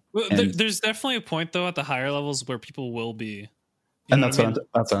happen. Well, there's definitely a point though at the higher levels where people will be, You And know that's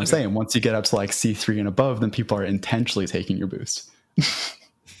what I'm Okay. saying. Once you get up to like C3 and above, then people are intentionally taking your boost.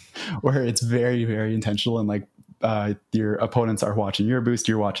 Where it's very, very intentional, and like your opponents are watching your boost,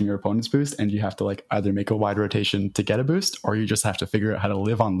 you're watching your opponent's boost, and you have to like either make a wide rotation to get a boost, or you just have to figure out how to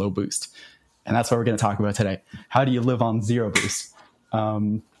live on low boost. And that's what we're going to talk about today. How do you live on zero boost?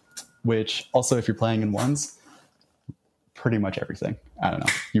 Which also, if you're playing in ones, pretty much everything. I don't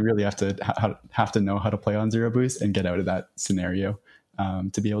know. You really have to know how to play on zero boost and get out of that scenario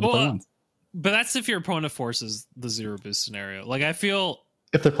to be able to play ones. But that's if your opponent forces the zero boost scenario. Like I feel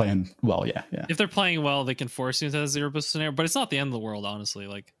if they're playing well, yeah. If they're playing well, they can force you into the zero boost scenario. But it's not the end of the world, honestly.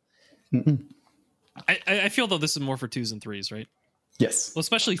 Like, I feel though this is more for 2s and 3s, right? Yes, well,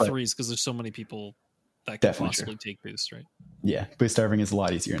 especially 3s because there's so many people that can possibly take boosts, right? Yeah, boost starving is a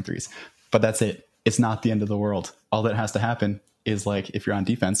lot easier in 3s, but that's it. It's not the end of the world. All that has to happen is like if you're on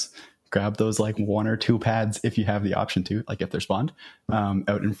defense, grab those like 1 or 2 pads if you have the option to, like if they're spawned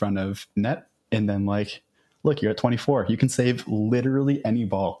out in front of net, and then like, look, you're at 24. You can save literally any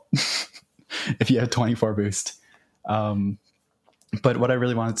ball if you have 24 boost. But what I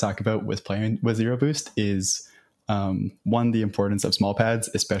really want to talk about with playing with zero boost is one, the importance of small pads,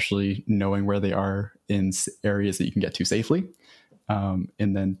 especially knowing where they are in areas that you can get to safely. And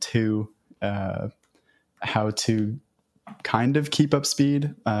then 2, how to kind of keep up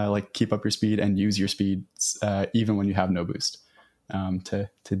speed, like keep up your speed and use your speed even when you have no boost to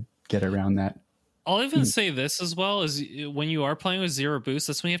get around that. I'll even say this as well, is when you are playing with zero boost,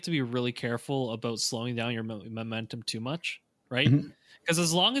 that's when you have to be really careful about slowing down your momentum too much, right? Because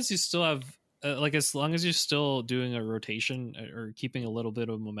as long as you still have as long as you're still doing a rotation or keeping a little bit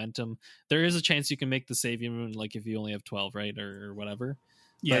of momentum, there is a chance you can make the save even like if you only have 12, right? Or whatever.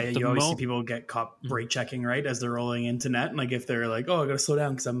 Yeah, you always see people get caught break checking, right, as they're rolling into net. And like if they're like, oh, I got to slow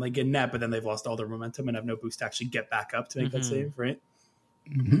down because I'm like in net, but then they've lost all their momentum and have no boost to actually get back up to make that save, right?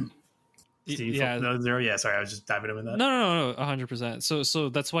 Steve, zero. Yeah, sorry, I was just diving into that. No, 100%. So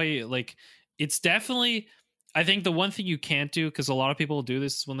that's why, like, it's definitely. I think the one thing you can't do, because a lot of people do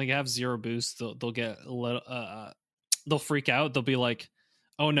this, when they have zero boost, they'll get a little, they'll freak out. They'll be like,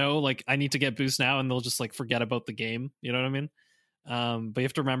 "Oh no, like I need to get boost now," and they'll just like forget about the game. You know what I mean? But you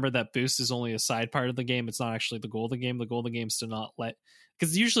have to remember that boost is only a side part of the game. It's not actually the goal of the game. The goal of the game is to not let,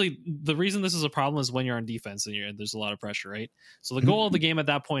 because usually the reason this is a problem is when you're on defense and there's a lot of pressure, right? So the goal of the game at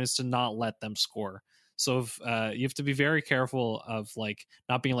that point is to not let them score. So if, you have to be very careful of like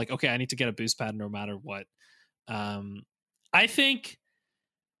not being like, okay, I need to get a boost pad no matter what. I think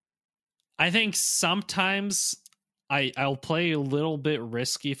sometimes I'll play a little bit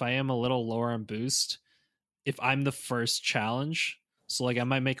risky if I am a little lower on boost, if I'm the first challenge. So like I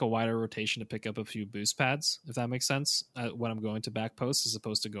might make a wider rotation to pick up a few boost pads, if that makes sense, when I'm going to back post as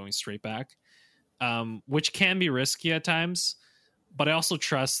opposed to going straight back, which can be risky at times. But I also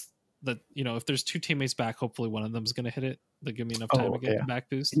trust that, you know, if there's 2 teammates back, hopefully one of them is going to hit it. They'll give me enough time to get the back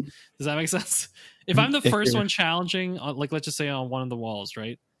boost. Does that make sense? If I'm the first one challenging, like let's just say on one of the walls,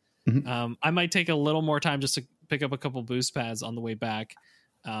 right? I might take a little more time just to pick up a couple boost pads on the way back.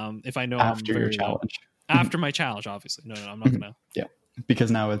 If I know after your challenge. After my challenge, obviously. No, I'm not gonna. Yeah,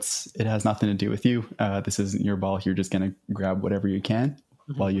 because now it has nothing to do with you. This isn't your ball. You're just gonna grab whatever you can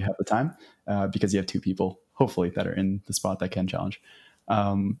while you have the time, because you have 2 people, hopefully, that are in the spot that can challenge.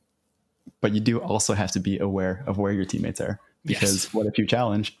 But you do also have to be aware of where your teammates are, because what if you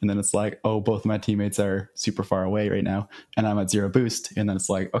challenge and then it's like, oh, both of my teammates are super far away right now, and I'm at zero boost, and then it's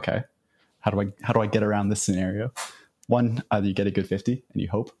like, okay, how do I get around this scenario? 1, either you get a good 50 and you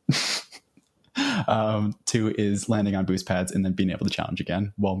hope. 2 is landing on boost pads and then being able to challenge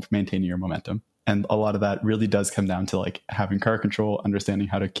again while maintaining your momentum. And a lot of that really does come down to like having car control, understanding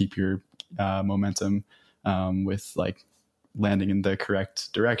how to keep your momentum with like landing in the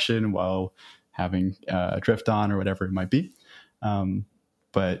correct direction while having drift on or whatever it might be.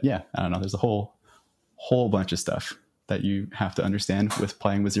 But yeah, I don't know. There's a whole bunch of stuff that you have to understand with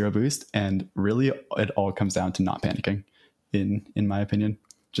playing with zero boost. And really it all comes down to not panicking in my opinion.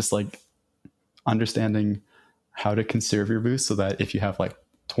 Just like understanding how to conserve your boost so that if you have like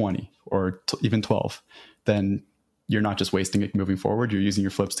 20 or even 12, then you're not just wasting it moving forward. You're using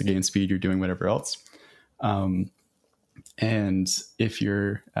your flips to gain speed. You're doing whatever else. And if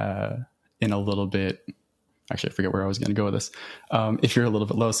you're in a little bit, actually, I forget where I was going to go with this. If you're a little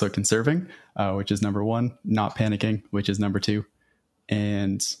bit low, so conserving, which is number 1, not panicking, which is number 2.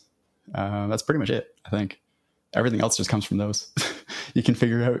 And that's pretty much it, I think. Everything else just comes from those. You can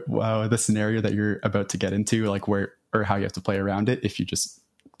figure out the scenario that you're about to get into, like where or how you have to play around it. If you just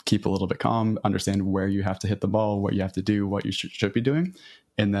keep a little bit calm, understand where you have to hit the ball, what you have to do, what you should be doing.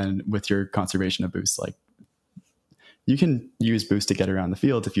 And then with your conservation of boost, like You can use boost to get around the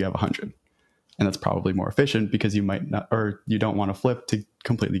field if you have 100. And that's probably more efficient because you might not, or you don't want to flip to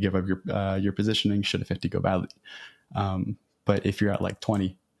completely give up your positioning should a 50 go badly. But if you're at like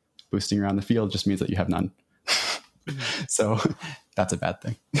 20, boosting around the field just means that you have none. So that's a bad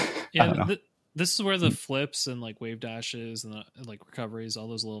thing. Yeah, this is where the flips and like wave dashes and like recoveries, all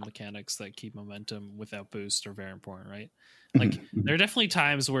those little mechanics that keep momentum without boost are very important, right? Like there are definitely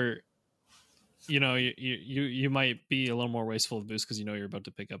times where you might be a little more wasteful of boost because you're about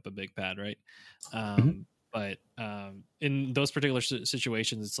to pick up a big pad, right? But in those particular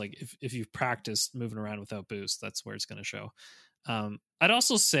situations, it's like if you've practiced moving around without boost, that's where it's going to show. I'd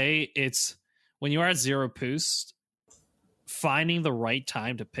also say it's when you are at 0 boost, finding the right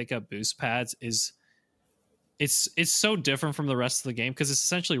time to pick up boost pads it's so different from the rest of the game because it's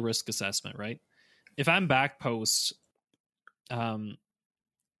essentially risk assessment, right? If I'm back post,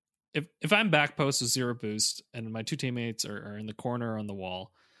 if I'm back post with 0 boost and my two teammates are in the corner or on the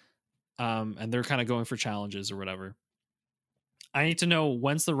wall, and they're kind of going for challenges or whatever, I need to know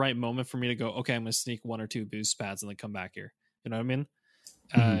when's the right moment for me to go, okay, I'm going to sneak 1 or 2 boost pads and then come back here. You know what I mean?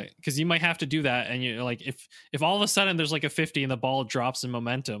 Because you might have to do that, and you're like, if all of a sudden there's like a 50 and the ball drops in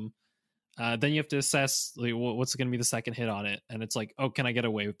momentum, then you have to assess like, what's going to be the second hit on it, and it's like, oh, can I get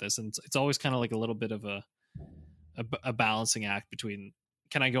away with this? And it's always kind of like a little bit of a balancing act between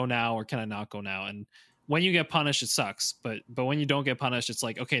can I go now or can I not go now? And when you get punished, it sucks, but when you don't get punished, it's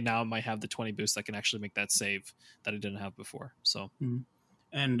like, okay, now I might have the 20 boost that can actually make that save that I didn't have before. So,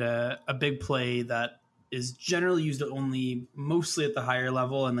 and a big play that is generally used only mostly at the higher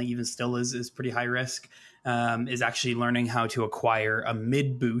level, and like even still is pretty high risk, is actually learning how to acquire a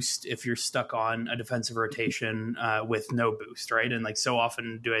mid boost if you're stuck on a defensive rotation with no boost, right? And like so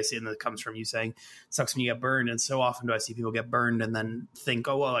often do I see, and that comes from you saying sucks when you get burned, and so often do I see people get burned and then think,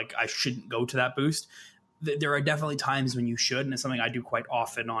 oh well, like I shouldn't go to that boost. There are definitely times when you should, and it's something I do quite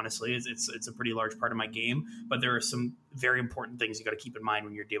often, honestly. It's a pretty large part of my game, but there are some very important things you got to keep in mind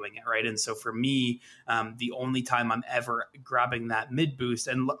when you're doing it, right? And so for me, the only time I'm ever grabbing that mid boost,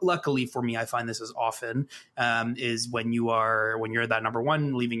 and luckily for me, I find this as often, is when you're that number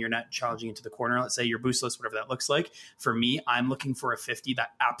 1, leaving your net, challenging into the corner. Let's say you're boostless, whatever that looks like. For me, I'm looking for a 50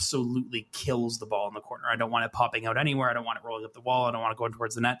 that absolutely kills the ball in the corner. I don't want it popping out anywhere. I don't want it rolling up the wall. I don't want it going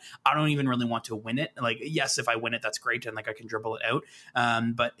towards the net. I don't even really want to win it. Like, yes, if I win it, that's great, and like I can dribble it out.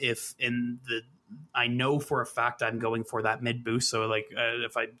 But if I know for a fact I'm going for that mid boost. So like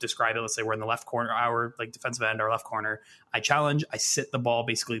if I describe it, let's say we're in the left corner, our like defensive end, our left corner, I challenge, I sit the ball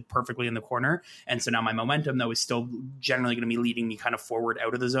basically perfectly in the corner. And so now my momentum though is still generally going to be leading me kind of forward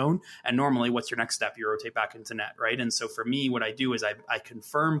out of the zone. And normally what's your next step? You rotate back into net, right? And so for me, what I do is I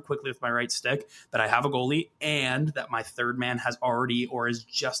confirm quickly with my right stick that I have a goalie and that my third man has already or is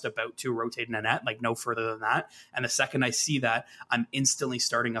just about to rotate in a net, like no further than that. And the second I see that, I'm instantly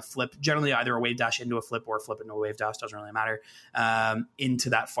starting a flip, generally either a wave dash into a flip or a flip into a wave dash, doesn't really matter, into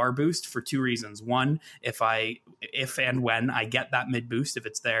that far boost for 2 reasons. One, if and when I get that mid boost, if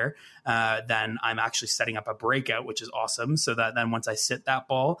it's there, then I'm actually setting up a breakout, which is awesome. So that then once I sit that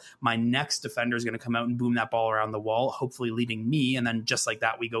ball, my next defender is going to come out and boom that ball around the wall, hopefully leading me. And then just like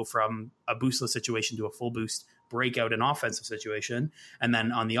that, we go from a boostless situation to a full boost breakout and offensive situation. And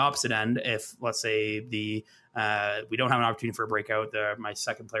then on the opposite end, if let's say we don't have an opportunity for a breakout, my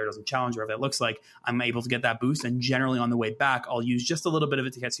second player doesn't challenge, or if that looks like, I'm able to get that boost. And generally on the way back, I'll use just a little bit of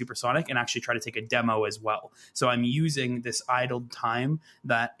it to get supersonic and actually try to take a demo as well. So I'm using this idled time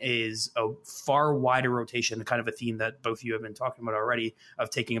that is a far wider rotation, kind of a theme that both of you have been talking about already, of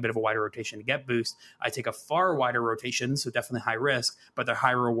taking a bit of a wider rotation to get boost. I take a far wider rotation, so definitely high risk, but the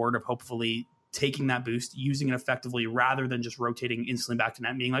high reward of hopefully taking that boost, using it effectively rather than just rotating instantly back to net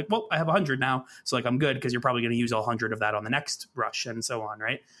and being like, well, I have 100 now, so like I'm good, because you're probably going to use all 100 of that on the next rush and so on,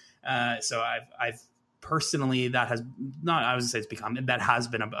 right? So I've personally, that has not, I was going to say that has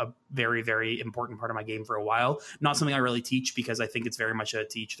been a very, very important part of my game for a while. Not something I really teach, because I think it's very much a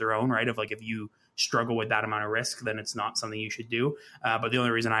teach their own, right? Of like, if you struggle with that amount of risk, then it's not something you should do. But the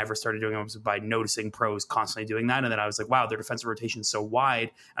only reason I ever started doing it was by noticing pros constantly doing that. And then I was like, wow, their defensive rotation is so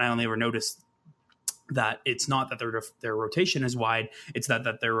wide. And I only ever noticed that it's not that their rotation is wide, it's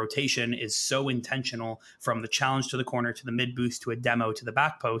that their rotation is so intentional, from the challenge to the corner to the mid boost to a demo to the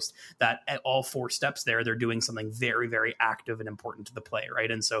back post, that at all 4 steps there, they're doing something very, very active and important to the play, right?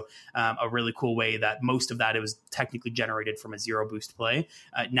 And so a really cool way that most of that, it was technically generated from a 0 boost play,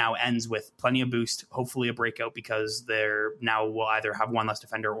 now ends with plenty of boost, hopefully a breakout, because they're now will either have 1 less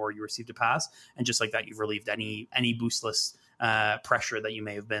defender or you received a pass. And just like that, you've relieved any boostless pressure that you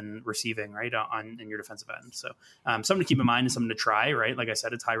may have been receiving, right, on in your defensive end. So something to keep in mind and something to try, right? Like I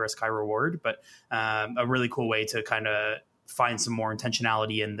said, it's high risk, high reward, but a really cool way to kind of find some more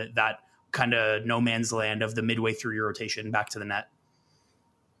intentionality in that kind of no man's land of the midway through your rotation back to the net.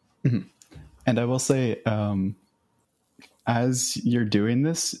 Mm-hmm. And I will say, as you're doing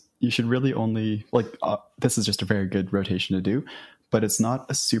this, you should really only this is just a very good rotation to do, but it's not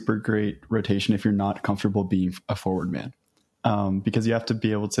a super great rotation if you're not comfortable being a forward man, because you have to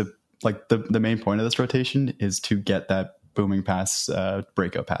be able to, like, the main point of this rotation is to get that booming pass,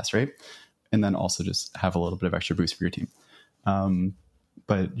 breakout pass, right? And then also just have a little bit of extra boost for your team.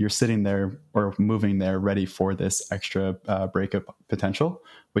 But you're sitting there or moving there ready for this extra breakup potential,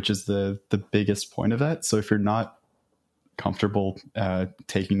 which is the biggest point of that. So if you're not comfortable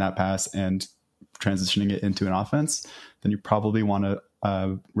taking that pass and transitioning it into an offense, then you probably want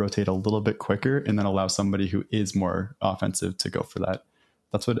to rotate a little bit quicker and then allow somebody who is more offensive to go for that.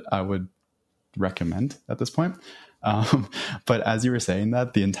 That's what I would recommend at this point. But as you were saying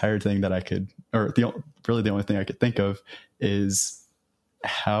that, the entire thing that I could, or the only thing I could think of is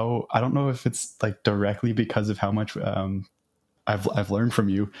how, I don't know if it's like directly because of how much I've learned from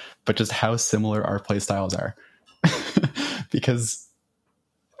you, but just how similar our play styles are. Because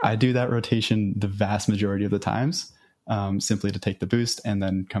I do that rotation the vast majority of the times, simply to take the boost and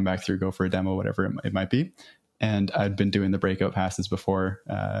then come back through, go for a demo, whatever it might be. And I'd been doing the breakout passes before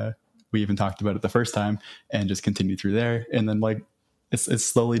we even talked about it the first time, and just continued through there. And then like it's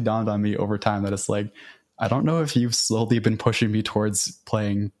slowly dawned on me over time that it's like, I don't know if you've slowly been pushing me towards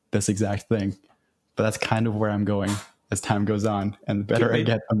playing this exact thing, but that's kind of where I'm going as time goes on. And the better I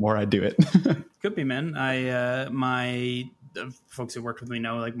get, the more I do it. Could be, man. My folks who worked with me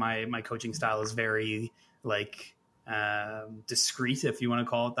know, like, my coaching style is very like discreet, if you want to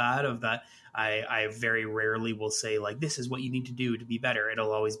call it that, of that. I very rarely will say, like, this is what you need to do to be better.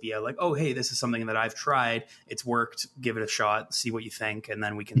 It'll always be like, oh, hey, this is something that I've tried. It's worked. Give it a shot. See what you think. And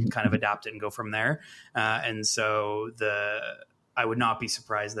then we can kind of adapt it and go from there. And so I would not be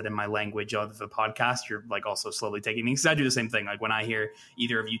surprised that in my language of the podcast, you're like also slowly taking me, because I do the same thing. Like when I hear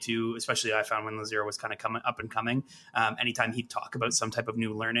either of you two, especially I found when Lazero was kind of coming up and coming, anytime he'd talk about some type of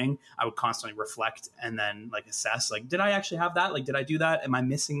new learning, I would constantly reflect and then like assess, like, did I actually have that? Like, did I do that? Am I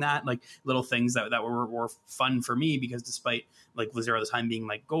missing that? Like little things that were fun for me, because despite like Lazero at the time being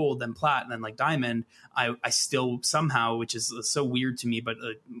like gold, then plat, and then like diamond, I still somehow, which is so weird to me, but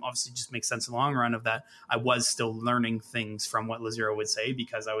obviously just makes sense in the long run, of that I was still learning things from what Lazero would say,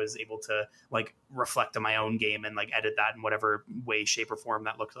 because I was able to like reflect on my own game and like edit that in whatever way, shape, or form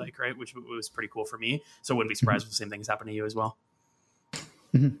that looked like, right? Which was pretty cool for me. So I wouldn't be surprised if the same things happen to you as well.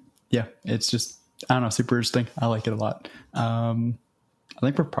 Mm-hmm. Yeah, it's just, I don't know, super interesting. I like it a lot. I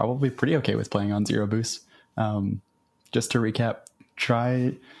think we're probably pretty okay with playing on zero boost. Just to recap,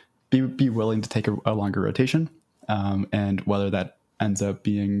 be willing to take a longer rotation, and whether that ends up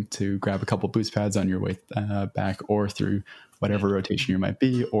being to grab a couple boost pads on your way back, or through whatever rotation you might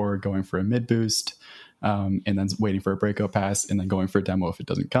be, or going for a mid boost, and then waiting for a breakout pass, and then going for a demo if it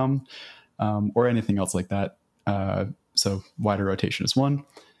doesn't come, or anything else like that. So wider rotation is one.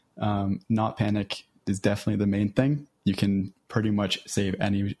 Not panic is definitely the main thing. You can pretty much save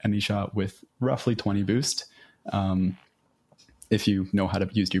any shot with roughly 20 boost, if you know how to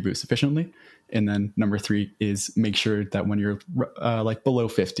use your boost efficiently. And then number 3 is make sure that when you're like below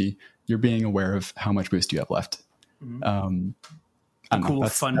 50, you're being aware of how much boost you have left. Mm-hmm.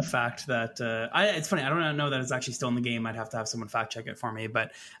 Fun fact that it's funny, I don't know that it's actually still in the game. I'd have to have someone fact check it for me,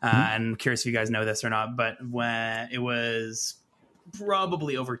 but I'm curious if you guys know this or not, but when it was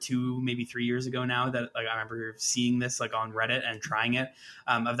probably over 2, maybe 3 years ago now, that like I remember seeing this like on Reddit and trying it,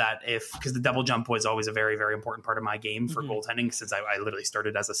 of that, because the double jump was always a very, very important part of my game for goaltending, since I literally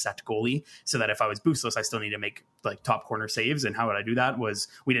started as a set goalie, so that if I was boostless, I still need to make like top corner saves. And how would I do that? Was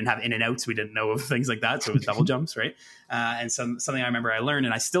we didn't have in and outs, we didn't know of things like that, so it was double jumps, right? And something I remember I learned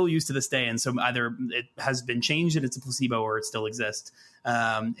and I still use to this day, and so either it has been changed and it's a placebo, or it still exists,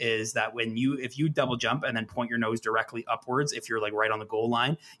 is that if you double jump and then point your nose directly upwards, if you're like right on the goal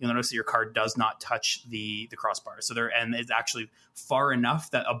line, you'll notice that your card does not touch the crossbar. So and it's actually far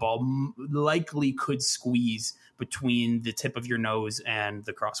enough that a ball likely could squeeze between the tip of your nose and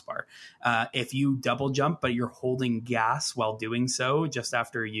the crossbar. If you double jump, but you're holding gas while doing so, just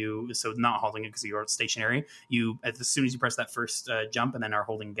after so not holding it because you're stationary, as soon as you press that first jump and then are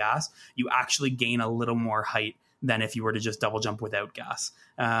holding gas, you actually gain a little more height than if you were to just double jump without gas.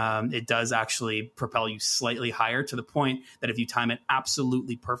 it does actually propel you slightly higher, to the point that if you time it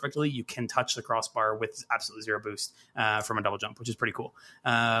absolutely perfectly, you can touch the crossbar with absolutely zero boost from a double jump, which is pretty cool.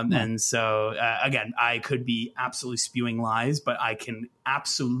 And so again, I could be absolutely spewing lies, but I can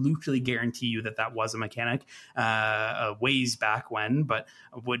absolutely guarantee you that was a mechanic ways back when, but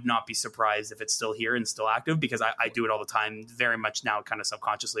I would not be surprised if it's still here and still active, because I do it all the time, very much now, kind of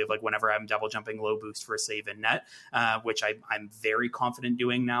subconsciously, of like whenever I'm double jumping low boost for a save in net, which I'm very confident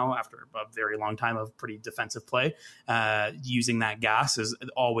doing now after a very long time of pretty defensive play. Using that gas is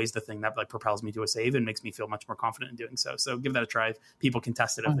always the thing that like propels me to a save and makes me feel much more confident in doing so. So give that a try. People can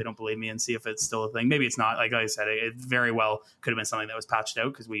test it if they don't believe me and see if it's still a thing. Maybe it's not. Like I said, it very well could have been something that was patched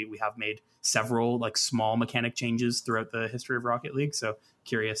out, because we have made several like small mechanic changes throughout the history of Rocket League. So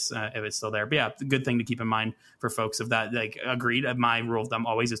curious if it's still there. But yeah, the good thing to keep in mind for folks of that, like, agreed, my rule of thumb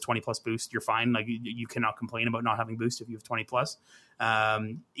always is 20 plus boost. You're fine. Like you cannot complain about not having boost if you have 20 plus.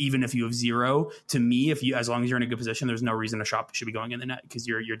 Even if you have zero, to me, as long as you're in a good position, there's no reason a shot should be going in the net, because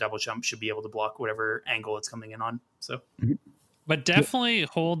your double jump should be able to block whatever angle it's coming in on. So, but definitely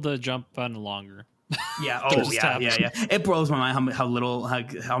hold the jump button longer. Yeah. Oh, yeah. It blows my mind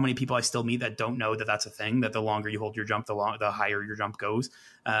how many people I still meet that don't know that that's a thing. That the longer you hold your jump, the higher your jump goes.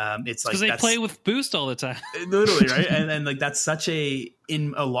 It's like, because they play with boost all the time. Literally, right? And like that's such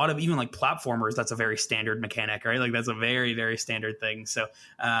in a lot of even like platformers, that's a very standard mechanic, right? Like that's a very, very standard thing. So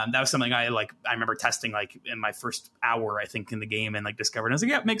that was something I remember testing like in my first hour, I think, in the game, and like discovered. And I was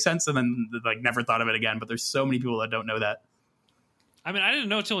like, yeah, it makes sense. And then like never thought of it again. But there's so many people that don't know that. I mean, I didn't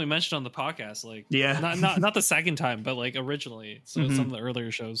know until we mentioned on the podcast, like, yeah, not the second time, but like originally, so some of the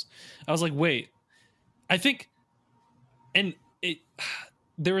earlier shows, I was like, wait, I think, and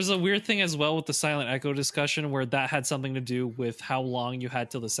there was a weird thing as well with the Silent Echo discussion, where that had something to do with how long you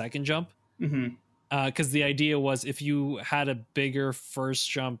had till the second jump. Because the idea was if you had a bigger first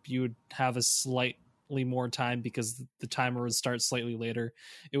jump, you would have a slightly more time because the timer would start slightly later.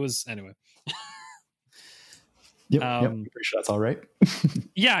 It was, anyway. Yep, I'm pretty sure that's all right.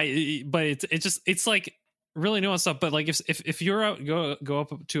 Yeah, but it's like really nuanced stuff. But like if you're out, go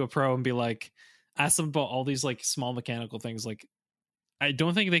up to a pro and be like, ask them about all these like small mechanical things, like I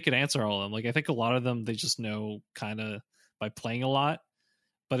don't think they could answer all of them. Like I think a lot of them they just know kind of by playing a lot.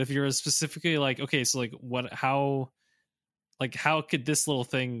 But if you're specifically like, okay, so like how could this little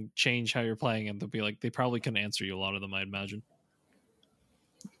thing change how you're playing? And they'll be like, they probably couldn't answer you, a lot of them, I'd imagine.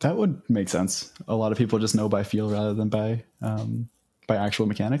 That would make sense. A lot of people just know by feel rather than by actual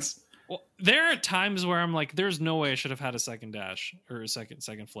mechanics. Well, there are times where I'm like, there's no way I should have had a second dash or a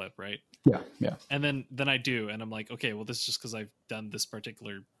second flip, right? Yeah. And then I do, and I'm like, okay, well, this is just because I've done this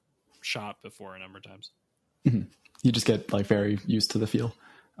particular shot before a number of times. Mm-hmm. You just get like very used to the feel.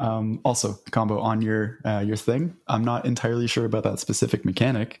 Also, Combo, on your thing, I'm not entirely sure about that specific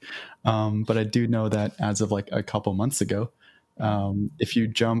mechanic, but I do know that as of like a couple months ago, if you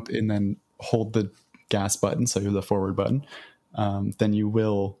jump and then hold the gas button, so you're the forward button, then you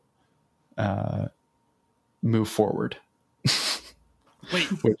will move forward. Wait,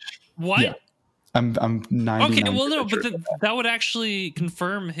 what? Yeah, I'm 99%. Okay, well, no, but that would actually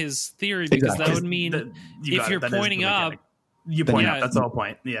confirm his theory, because that would mean if you're pointing up, you point up. That's the whole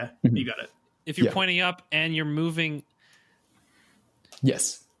point. Yeah, you got it. If you're pointing up and you're moving,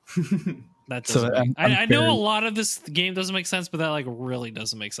 yes. That doesn't I know a lot of this game doesn't make sense, but that like really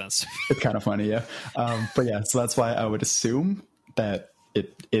doesn't make sense. It's kind of funny, yeah. But yeah, so that's why I would assume that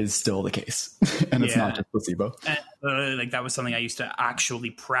it is still the case, and it's not just placebo. And, like that was something I used to actually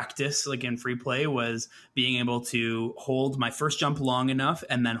practice, like in free play, was being able to hold my first jump long enough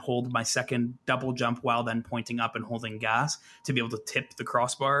and then hold my second double jump while then pointing up and holding gas to be able to tip the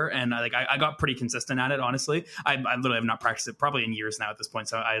crossbar. And I got pretty consistent at it, honestly. I literally have not practiced it probably in years now at this point,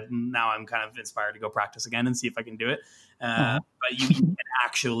 so I'm kind of inspired to go practice again and see if I can do it. But you can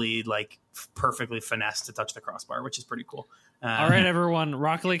actually like perfectly finesse to touch the crossbar, which is pretty cool. All right, everyone.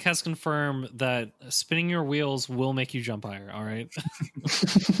 Rocket League has confirmed that spinning your wheels will make you jump higher. All right.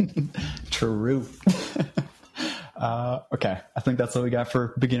 True. Okay, I think that's what we got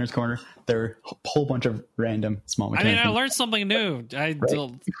for Beginner's Corner. There are a whole bunch of random small mechanics. I mean, I learned something new. Yeah.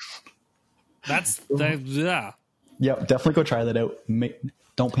 Yep, definitely go try that out.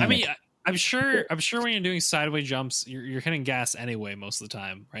 Don't panic. I mean, I'm sure when you're doing sideways jumps, you're hitting gas anyway most of the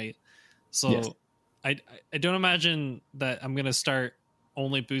time, right? So yes. I don't imagine that I'm gonna start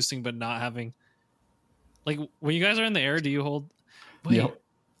only boosting but not having, like, when you guys are in the air, do you hold? Yep.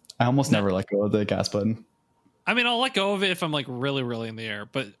 I almost never let go of the gas button. I mean, I'll let go of it if I'm like really, really in the air,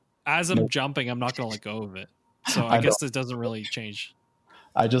 but as I'm jumping, I'm not gonna let go of it. So I guess it doesn't really change.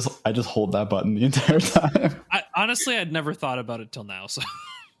 I just hold that button the entire time. honestly, I'd never thought about it till now. So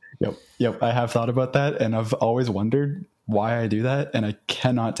Yep. I have thought about that, and I've always wondered why I do that, and I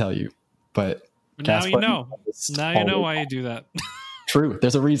cannot tell you. But now you know. Now you know why you do that. True.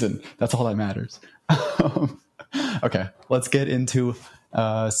 There's a reason. That's all that matters. Okay, let's get into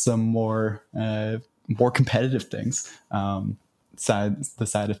some more competitive things. The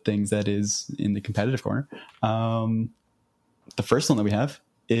side of things that is in the competitive corner. The first one that we have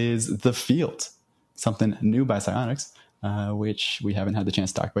is the field, something new by Psyonix, which we haven't had the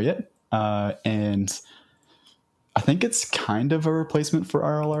chance to talk about yet. And I think it's kind of a replacement for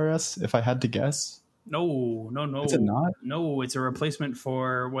RLRS, if I had to guess. No. Is it not? No, it's a replacement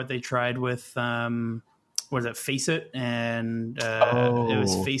for what they tried with, was it Face It? And it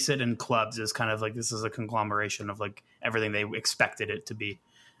was Face It and Clubs. Is kind of like, this is a conglomeration of like everything they expected it to be.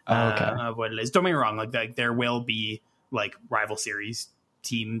 Of what it is. Don't get me wrong, like there will be like rival series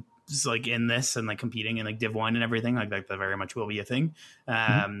teams like in this and like competing in like Div 1 and everything like that very much will be a thing.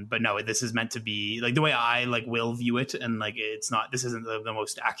 But no, this is meant to be like the way I like will view it, and like this isn't the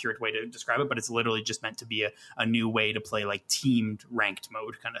most accurate way to describe it, but it's literally just meant to be a new way to play like teamed ranked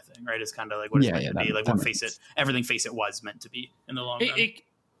mode kind of thing, right? It's kind of like what it's meant to be, like what everything Face It was meant to be in the long run.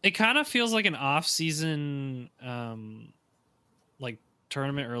 It kind of feels like an off-season like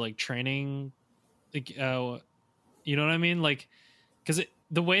tournament or like training, like you know what I mean, like because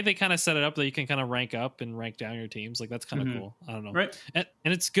the way they kind of set it up that you can kind of rank up and rank down your teams, like that's kind of cool. I don't know, right? And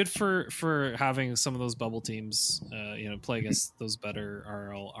it's good for having some of those bubble teams play against those better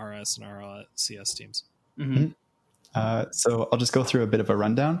RL RS and RL CS teams. So I'll just go through a bit of a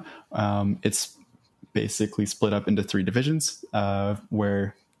rundown. It's basically split up into 3 divisions,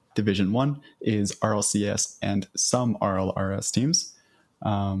 where Division 1 is RLCS and some RLRS teams.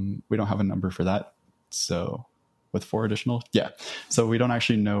 We don't have a number for that, so with 4 additional, so we don't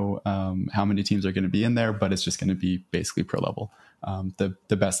actually know how many teams are going to be in there, but it's just going to be basically pro level.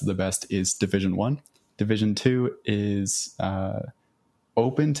 The best of the best is Division 1. Division 2 is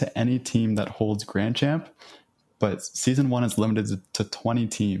open to any team that holds Grand Champ, but Season 1 is limited to 20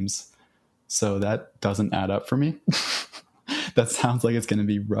 teams, so that doesn't add up for me. That sounds like it's going to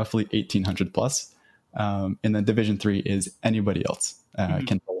be roughly 1,800 plus. And then Division 3 is anybody else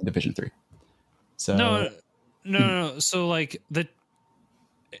can play in Division 3. So No. So like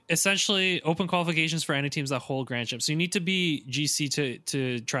essentially open qualifications for any teams that hold Grand Champ. So you need to be GC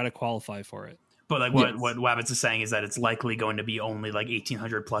to try to qualify for it. But like what Wabbits is saying is that it's likely going to be only like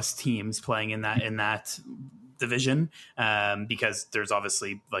 1,800 plus teams playing in that division, because there's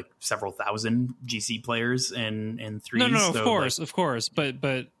obviously like several thousand GC players in threes. No, of course.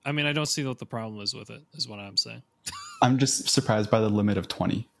 But I mean, I don't see what the problem is with it, is what I'm saying. I'm just surprised by the limit of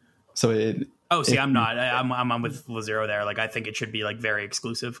 20. So I'm not. I'm with Lazero there. Like I think it should be like very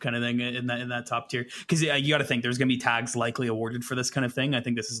exclusive kind of thing in that top tier, because you got to think there's going to be tags likely awarded for this kind of thing. I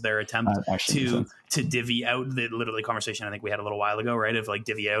think this is their attempt to divvy out the literally conversation I think we had a little while ago, right? Of like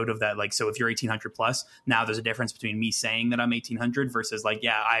divvy out of that, like, so if you're 1,800 plus, now there's a difference between me saying that I'm 1,800 versus like,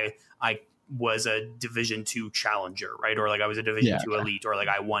 I was a Division 2 challenger, right? Or like I was a Division 2 elite, or like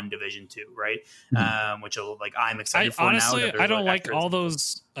I won Division 2, right? Which like I'm excited for honestly, now. I don't like all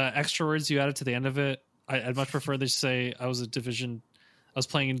those extra words you added to the end of it. I'd much prefer they say I was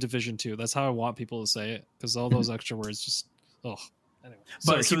playing in Division 2. That's how I want people to say it, because all those extra words just anyway.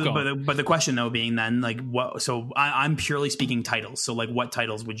 But the question though being then like what? So I'm purely speaking titles. So like what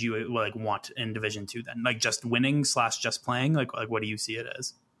titles would you like want in Division 2 then? Like just winning / just playing? Like what do you see it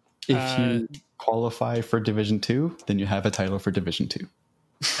as? If you qualify for Division 2, then you have a title for Division 2. And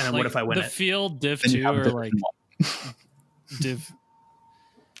then like what if I win the field Div 2 or like Div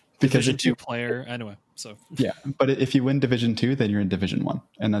because Division 2 player anyway? So but if you win Division 2, then you're in Division 1,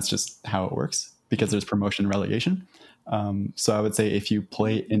 and that's just how it works because there's promotion relegation. So I would say if you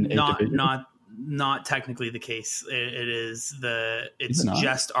play in not technically the case. It's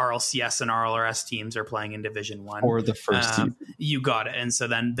just RLCS and RLRS teams are playing in Division 1 or the first team. You got it. And so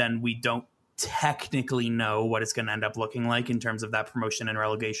then we don't technically know what it's going to end up looking like in terms of that promotion and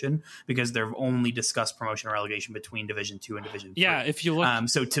relegation, because they've only discussed promotion and relegation between Division 2 and Division 3. Yeah, if you look,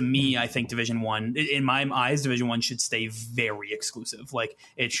 so to me, I think Division 1, in my eyes, Division 1 should stay very exclusive. Like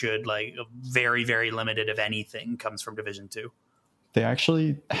it should, like, very, very limited, if anything, comes from Division 2. They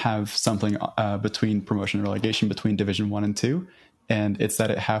actually have something between promotion and relegation between Division 1 and 2, and it's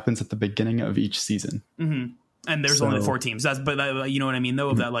that it happens at the beginning of each season. And there's only 4 teams. But you know what I mean, though,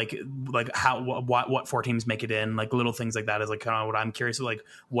 of that, like how what 4 teams make it in, like little things like that is like kind of what I'm curious of, like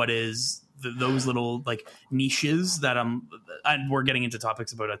what is those little like niches that and we're getting into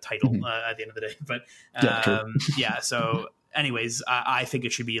topics about a title at the end of the day, but so anyways, I think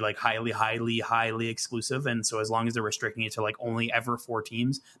it should be like highly exclusive. And so as long as they're restricting it to like only ever 4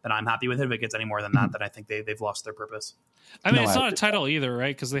 teams, then I'm happy with it. If it gets any more than that, then I think they've lost their purpose. I mean, it's not a title either,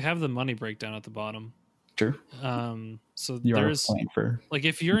 right? Because they have the money breakdown at the bottom. True. So You are there's playing for, like,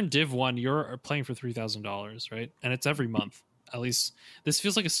 if you're in Div 1, you're playing for $3,000, right? And it's every month. At least this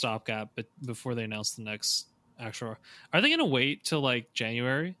feels like a stopgap, but before they announce the next actual, are they going to wait till like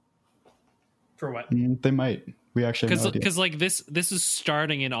January? For what? they might. We actually have no idea. Because like this is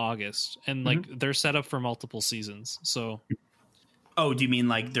starting in August, and like they're set up for multiple seasons. So, oh, do you mean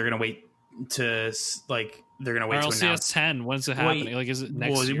like they're going to wait to like they're going to wait to announce 10? When's it happening? Like, is it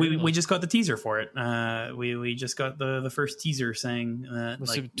next year? We just got the teaser for it. We just got the first teaser saying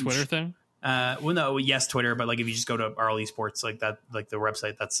like Twitter thing. Well, no, yes, Twitter, but like if you just go to RL Esports, like that, like the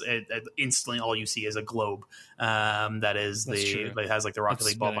website, that's it, instantly all you see is a globe. That is that has like the Rocket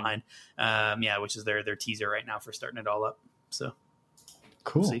League ball behind. Yeah, which is their teaser right now for starting it all up. So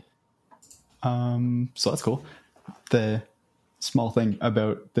cool. We'll so that's cool. The small thing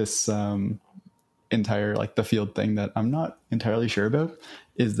about this entire like the field thing that I'm not entirely sure about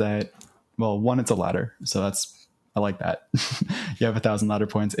is that, well, one, it's a ladder, so I like that. You have 1,000 ladder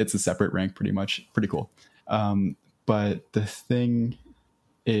points. It's a separate rank, pretty much. Pretty cool. But the thing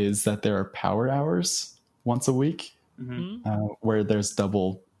is that there are power hours once a week where there's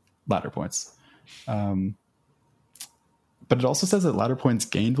double ladder points. But it also says that ladder points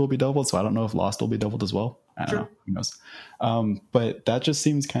gained will be doubled, so I don't know if lost will be doubled as well. I don't know. Who knows? But that just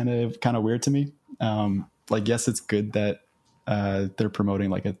seems kind of weird to me. Like, yes, it's good that they're promoting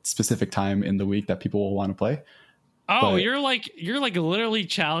like a specific time in the week that people will want to play. Oh, but you're like literally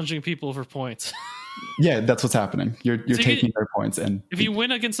challenging people for points. Yeah, that's what's happening. You're taking their points, and if you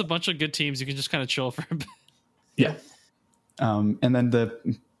win against a bunch of good teams, you can just kind of chill for a bit. Yeah. And then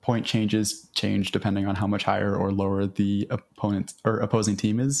the point change depending on how much higher or lower the opponent or opposing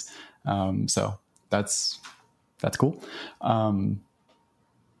team is. So that's cool. I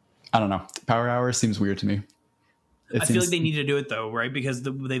don't know. Power hour seems weird to me. I feel like they need to do it though, right? Because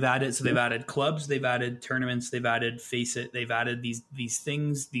they've added clubs, they've added tournaments, they've added Face It, they've added these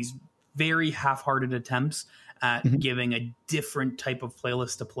things, these very half-hearted attempts at giving a different type of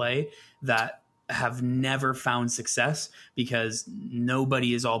playlist to play that have never found success because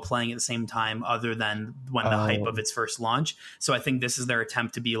nobody is all playing at the same time other than when the hype of its first launch. So I think this is their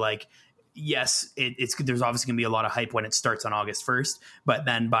attempt to be like, yes, there's obviously going to be a lot of hype when it starts on August 1st, but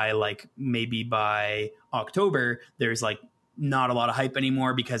then maybe by October, there's like not a lot of hype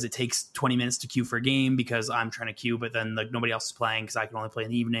anymore because it takes 20 minutes to queue for a game because I'm trying to queue, but then like nobody else is playing because I can only play in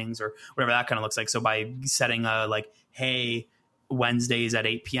the evenings or whatever that kind of looks like. So by setting a like, hey, Wednesdays at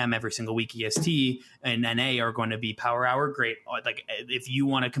 8 p.m. every single week EST and NA are going to be power hour. Great. Like if you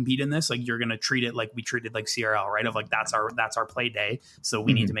want to compete in this, like you're going to treat it like we treated like CRL, right? Of like, that's our play day. So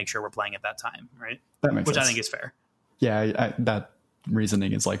we need to make sure we're playing at that time. Right. That makes sense. I think is fair. Yeah. That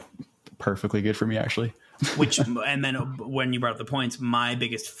reasoning is like perfectly good for me actually. And then when you brought up the points, my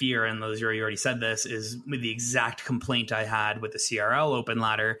biggest fear, and those you already said this, is the exact complaint I had with the CRL open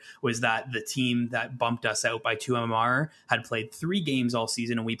ladder was that the team that bumped us out by 2 MMR had played 3 games all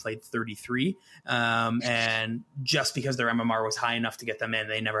season and we played 33. And just because their MMR was high enough to get them in,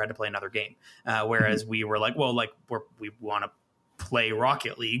 they never had to play another game. Whereas we were like, well, like we want to play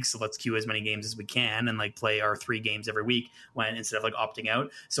Rocket League, so let's queue as many games as we can and like play our 3 games every week when instead of like opting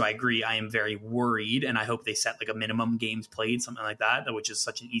out. So I agree, I am very worried, and I hope they set like a minimum games played, something like that, which is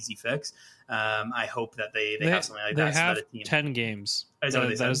such an easy fix. I hope that they have something like that. They have so that a team, 10 games.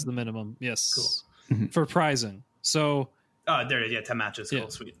 That is the minimum. Yes. Cool. For prizing. So there it is. Yeah, 10 matches. Cool,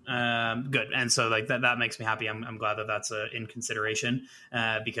 sweet. Good. And so like that makes me happy. I'm glad that that's in consideration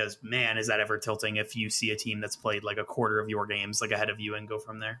because man, is that ever tilting if you see a team that's played like a quarter of your games like ahead of you and go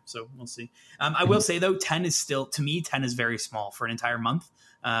from there. So we'll see. I will say though, 10 is still, to me, 10 is very small for an entire month.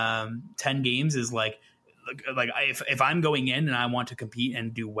 10 games is like if I'm going in and I want to compete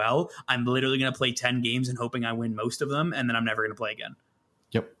and do well, I'm literally going to play 10 games and hoping I win most of them. And then I'm never going to play again.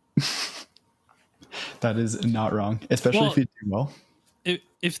 Yep. That is not wrong, especially if you do well.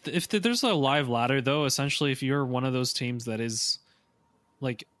 If there's a live ladder, though, essentially, if you're one of those teams that is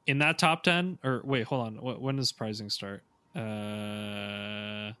like in that top 10, or wait, hold on, when does prizing start? Like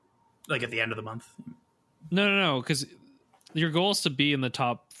at the end of the month? No, because your goal is to be in the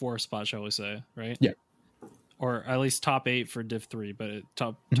top 4 spot, shall we say, right? Yeah. Or at least top 8 for Div 3, but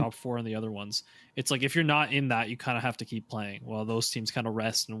top 4 in the other ones. It's like if you're not in that, you kind of have to keep playing while those teams kind of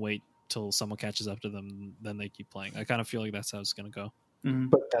rest and wait till someone catches up to them, then they keep playing. I kind of feel like that's how it's going to go.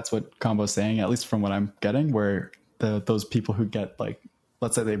 But that's what Combo's saying, at least from what I'm getting, where those people who get like,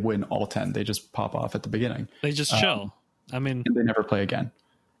 let's say they win all 10, they just pop off at the beginning. They just chill. I mean, and they never play again.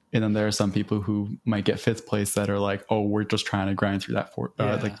 And then there are some people who might get 5th place that are like, oh, we're just trying to grind through that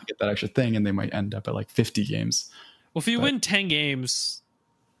like to get that extra thing, and they might end up at like 50 games. Well, if you win 10 games,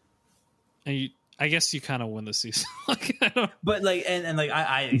 and I guess you kind of win the season. Like, I don't... But like, and like,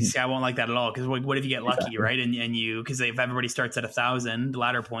 I see, I won't like that at all. Because what if you get lucky, right? And you, because if everybody starts at 1,000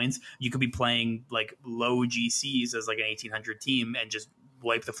 ladder points, you could be playing like low GCs as like an 1,800 team and just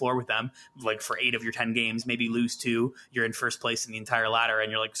wipe the floor with them, like for 8 of your 10 games, maybe lose 2, you're in first place in the entire ladder,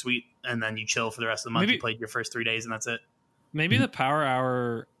 and you're like, sweet, and then you chill for the rest of the month. You played your first 3 days, and that's it. Maybe the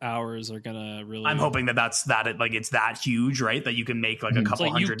power hours are gonna really... I'm hoping it's that huge, right? That you can make like a couple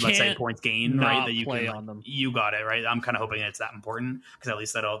hundred, let's say, points gain, right? That you play can on them. You got it, right? I'm kind of hoping it's that important, because at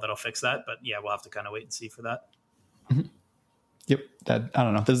least that'll fix that. But yeah, we'll have to kind of wait and see for that. Mm-hmm. Yep, that I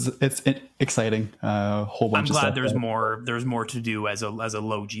don't know. It's exciting. Whole bunch. I'm glad of there's more. There's more to do as a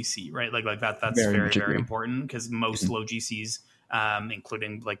low GC, right? Like that. That's very important, because most low GCs,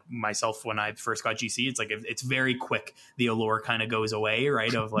 including like myself when I first got GC, it's like it's very quick. The allure kind of goes away,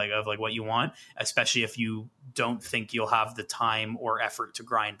 right? Of what you want, especially if you don't think you'll have the time or effort to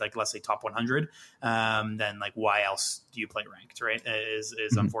grind, like let's say top 100. Then like why else do you play ranked, right? Is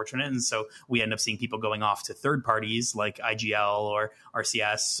unfortunate, and so we end up seeing people going off to third parties like IGL or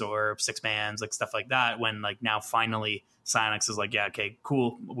RCS or Six Mans, like stuff like that. When like now finally Psyonix is like, yeah, okay,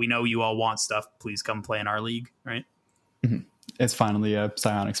 cool. We know you all want stuff. Please come play in our league, right? Mm-hmm. It's finally a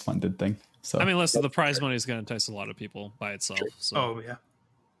Psyonix funded thing. So I mean, listen, the prize money is going to entice a lot of people by itself. So. Oh yeah.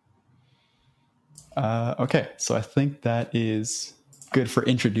 Okay, so I think that is good for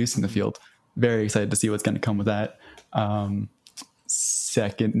introducing the field. Very excited to see what's going to come with that.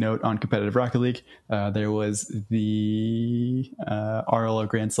 Second note on competitive Rocket League, there was the RLO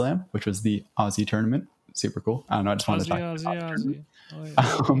Grand Slam, which was the Aussie tournament. Super cool. I don't know. I just wanted to talk about Aussie.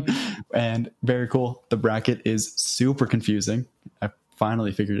 Oh, yeah. And very cool. The bracket is super confusing. I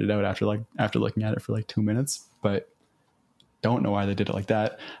finally figured it out after looking at it for like 2 minutes, but don't know why they did it like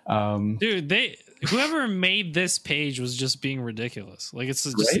that. Dude, whoever made this page was just being ridiculous. Like, it's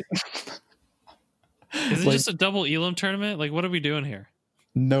just right? Is it like, just a double Elim tournament? Like, what are we doing here?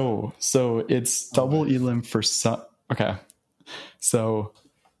 No. So it's double Elim for some. Okay. So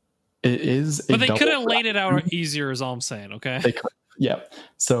it is. But they could have laid it out easier, is all I'm saying. Okay. They could. Yeah.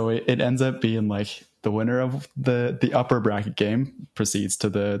 So it ends up being like the winner of the upper bracket game proceeds to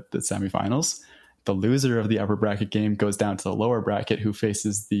the semifinals. The loser of the upper bracket game goes down to the lower bracket, who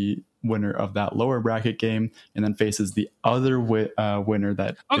faces the winner of that lower bracket game, and then faces the other winner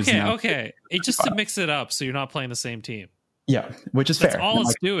that. Okay. It just to mix it up, so you're not playing the same team. Yeah, which is That's fair. all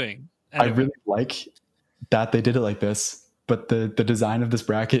it's doing. Anyway. I really like that they did it like this, but the design of this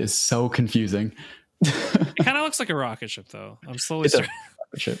bracket is so confusing. It kind of looks like a rocket ship, though. I'm slowly starting.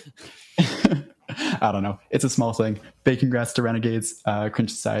 Rocket ship. I don't know. It's a small thing. Big congrats to Renegades, Cringe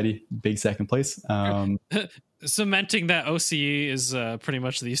Society, big second place. Cementing that OCE is pretty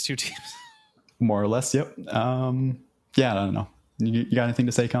much these two teams. More or less, yep. Yeah, I don't know. You got anything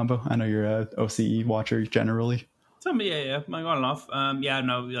to say, Combo? I know you're a OCE watcher generally. Yeah, I got enough.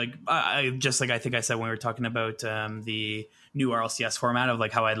 Like I just like I think I said when we were talking about the new RLCS format of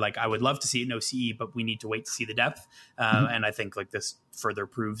like how I would love to see it in OCE, but we need to wait to see the depth. And I think like this further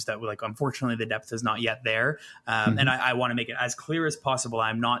proves that like unfortunately the depth is not yet there. And I want to make it as clear as possible.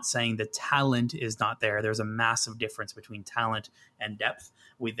 I'm not saying the talent is not there. There's a massive difference between talent and depth.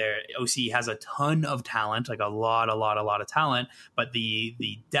 OCE has a ton of talent, like a lot of talent, but the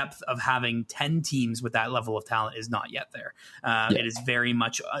depth of having 10 teams with that level of talent is not yet there. It is very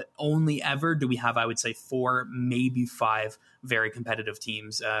much only ever do we have, I would say, 4, maybe 5 very competitive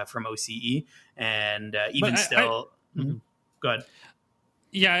teams from OCE, and even still, go ahead.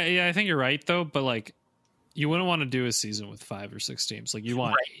 Yeah, I think you're right though, but like you wouldn't want to do a season with 5 or 6 teams. Like you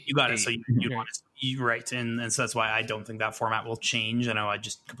want, you got it. So you want to. You're right, and so that's why I don't think that format will change. I know I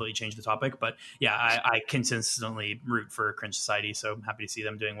just completely changed the topic, but yeah, I consistently root for Cringe Society, so I'm happy to see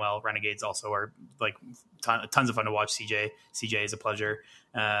them doing well. Renegades also are like tons of fun to watch. CJ is a pleasure,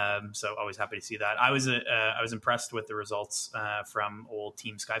 so always happy to see that. I was impressed with the results from old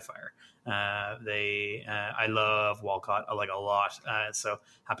Team Skyfire. I love Walcott like a lot, so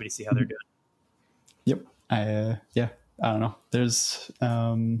happy to see how they're doing. Yep, I don't know. There's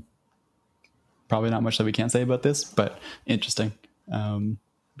probably not much that we can't say about this, but interesting. The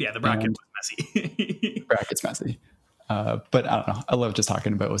bracket was messy. Bracket's messy. But I don't know. I love just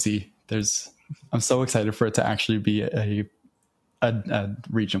talking about OC. I'm so excited for it to actually be a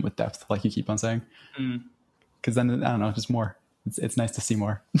region with depth, like you keep on saying. Because then, I don't know, just more. It's nice to see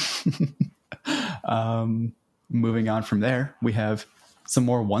more. Moving on from there, we have some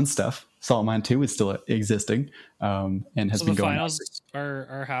more one stuff. Salt Mine 2 is still existing, and has So been the going finals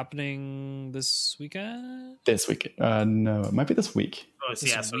are happening this weekend. this week. No, it might be this week. Oh, so,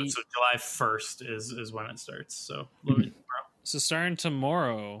 yeah, so July 1st is when it starts. So So starting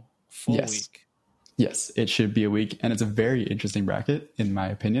tomorrow, full week. Yes, it should be a week, and it's a very interesting bracket, in my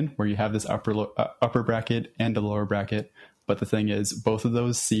opinion, where you have this upper bracket and a lower bracket. But the thing is, both of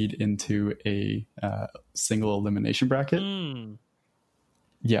those seed into a single elimination bracket.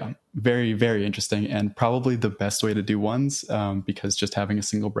 Yeah, very, very interesting, and probably the best way to do ones, because just having a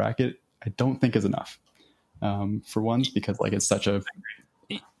single bracket, I don't think is enough for ones, because like it's such a...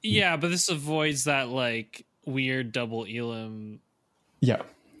 Yeah, but this avoids that like weird double elim. Yeah,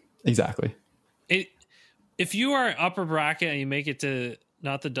 exactly. If you are upper bracket and you make it to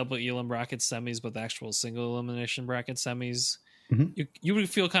not the double elim bracket semis, but the actual single elimination bracket semis, you would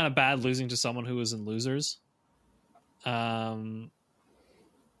feel kind of bad losing to someone who was in losers. But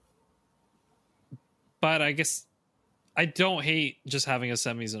I guess I don't hate just having a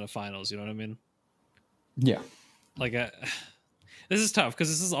semis and a finals. You know what I mean? Yeah. Like this is tough because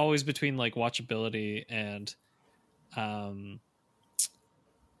this is always between like watchability and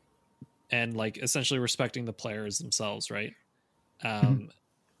like essentially respecting the players themselves, right?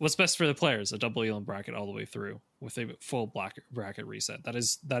 What's best for the players? A double elim bracket all the way through with a full bracket reset. That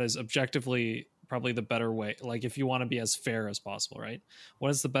is objectively probably the better way. Like if you want to be as fair as possible, right? What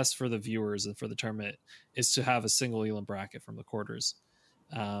is the best for the viewers and for the tournament is to have a single elim bracket from the quarters.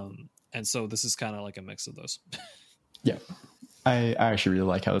 And so this is kind of like a mix of those. Yeah. I actually really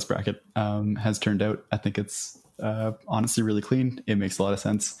like how this bracket has turned out. I think it's honestly really clean. It makes a lot of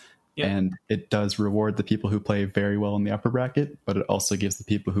sense. Yeah. And it does reward the people who play very well in the upper bracket, but it also gives the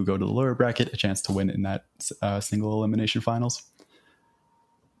people who go to the lower bracket a chance to win in that single elimination finals.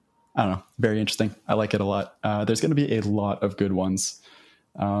 I don't know. Very interesting. I like it a lot. There's going to be a lot of good ones.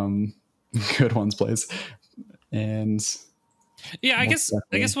 Good ones plays. And yeah, I guess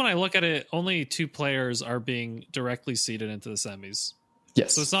when I look at it, only 2 players are being directly seeded into the semis.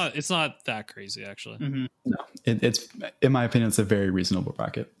 Yes. So it's not that crazy actually. No, it's in my opinion, it's a very reasonable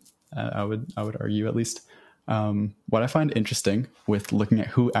bracket. I would argue at least. What I find interesting with looking at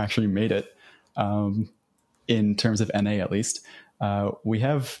who actually made it, in terms of NA at least, we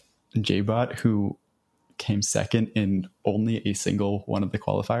have JBot who came second in only a single one of the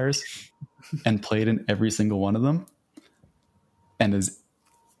qualifiers and played in every single one of them and is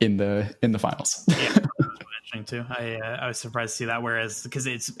in the finals. Yeah, that was interesting too. I was surprised to see that, whereas because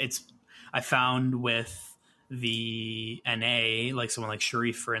it's I found with the NA, like someone like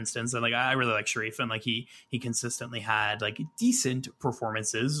Sharif, for instance, and like I really like Sharif, and like he consistently had like decent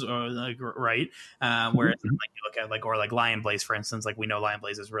performances, or like right. Whereas like you look at like or like Lion Blaze, for instance, like we know Lion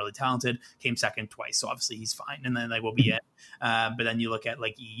Blaze is really talented, came second twice, so obviously he's fine, and then like we'll be it. But then you look at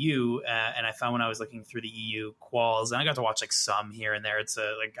like EU, and I found when I was looking through the EU quals, and I got to watch like some here and there. It's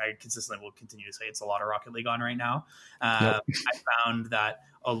like I consistently will continue to say it's a lot of Rocket League on right now. I found that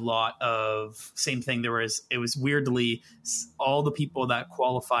a lot of same thing. It was weirdly all the people that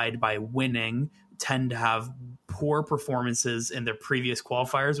qualified by winning tend to have poor performances in their previous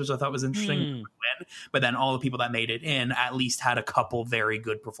qualifiers, which I thought was interesting. But then all the people that made it in at least had a couple very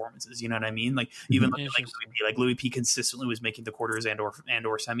good performances. You know what I mean? Like even like Louis P consistently was making the quarters and or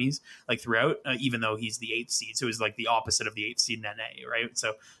semis like throughout, even though he's the 8th seed. So it was like the opposite of the 8th seed in NA, right?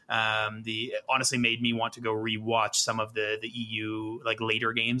 So it honestly made me want to go rewatch some of the EU like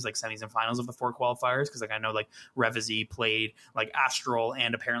later games, like semis and finals of the 4 qualifiers, because like I know like Revizy played like Astral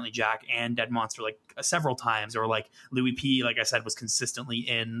and apparently Jack and Dead Monster like several times, or like Louis P, like I said, was consistently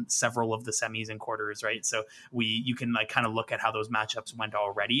in several of the semis and quarters, right? So you can like kind of look at how those matchups went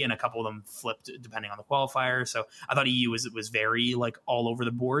already, and a couple of them flipped depending on the qualifier. So I thought EU was very like all over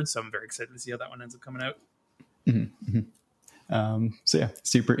the board, so I'm very excited to see how that one ends up coming out. So yeah,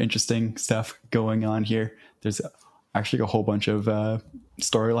 super interesting stuff going on here. There's actually a whole bunch of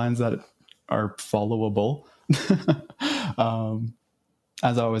storylines that are followable.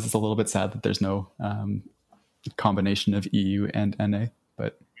 As always, it's a little bit sad that there's no combination of EU and NA,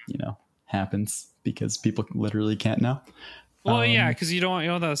 but you know, happens because people literally can't now. Well, yeah, because you don't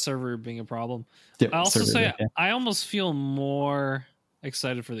want that server being a problem. I also say I almost feel more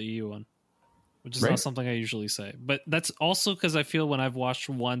excited for the EU one, which is not something I usually say. But that's also because I feel when I've watched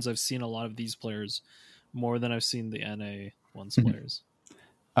ones, I've seen a lot of these players more than I've seen the NA ones players.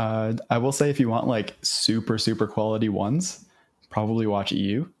 I will say if you want like super, super quality ones, probably watch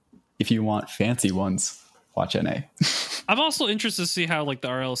EU. If you want fancy ones, watch NA. I'm also interested to see how like the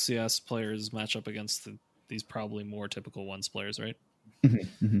RLCS players match up against these probably more typical ones players, right?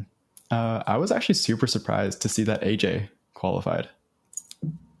 I was actually super surprised to see that AJ qualified.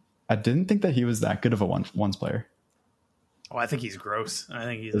 I didn't think that he was that good of a ones player. Oh, I think he's gross. I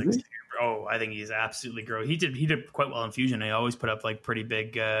think he's Is he? I think he's absolutely gross. He did quite well in Fusion. He always put up like pretty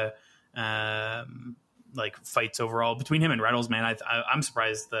big like fights overall between him and Reynolds. Man, I'm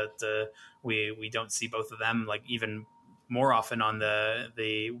surprised that we don't see both of them like even more often on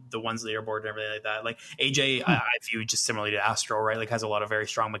the ones leaderboard and everything like that. Like AJ, I view just similarly to Astro, right? Like has a lot of very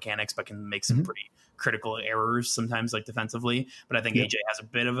strong mechanics, but can make some pretty critical errors sometimes, like defensively. But I think AJ has a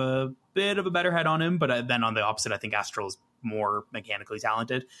bit of a better head on him. But then on the opposite, I think Astro is more mechanically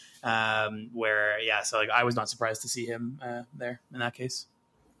talented. So like I was not surprised to see him there in that case.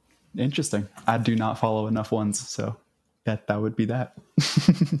 Interesting. I do not follow enough ones, so that would be that.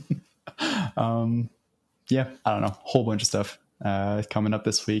 Yeah, I don't know. Whole bunch of stuff coming up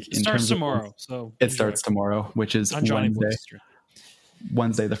this week. It starts tomorrow. So it starts tomorrow, which is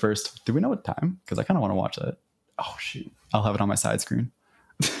Wednesday the 1st. Do we know what time? Because I kind of want to watch that. Oh, shoot. I'll have it on my side screen.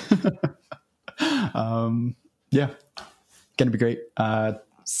 Yeah, going to be great.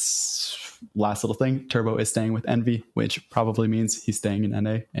 Last little thing. Turbo is staying with Envy, which probably means he's staying in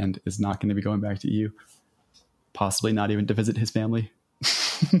NA and is not going to be going back to EU. Possibly not even to visit his family.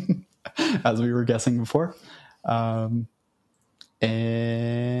 As we were guessing before. And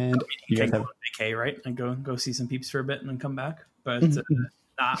you guys have AK, right? And go see some peeps for a bit and then come back. But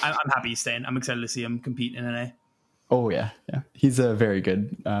I'm happy he's staying. I'm excited to see him compete in NA. Oh yeah. He's a very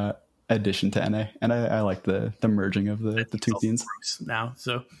good addition to NA, and I like the merging of the two scenes now.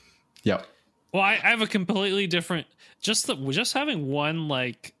 So yeah. Well, I have a completely different. Just having one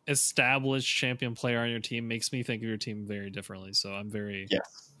like established champion player on your team makes me think of your team very differently. So I'm very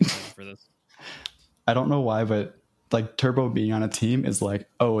excited for this. I don't know why, but like Turbo being on a team is like,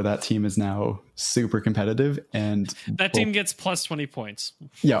 oh, that team is now super competitive, and that team gets plus 20 points.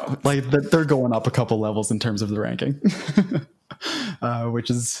 Yeah, like they're going up a couple levels in terms of the ranking, which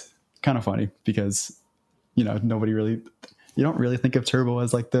is kind of funny because you don't really think of Turbo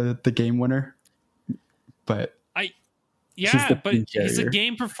as like the game winner, but he's a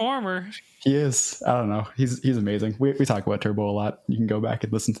game performer. He is. I don't know. He's amazing. We talk about Turbo a lot. You can go back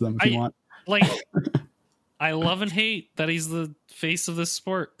and listen to them if you want. Like, I love and hate that he's the face of this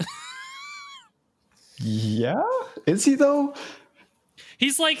sport. Yeah, is he though?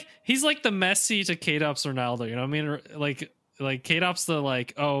 He's like the Messi to K-Dop's Ronaldo. You know what I mean? Like K-Dop's the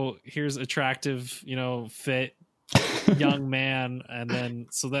like, oh, here's attractive, fit young man, and then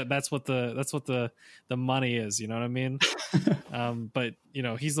so that's what the money is. You know what I mean? But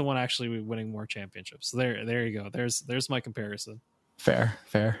he's the one actually winning more championships. So there you go. There's my comparison. Fair.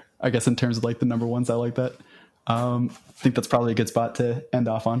 I guess in terms of like the number ones, I like that. I think that's probably a good spot to end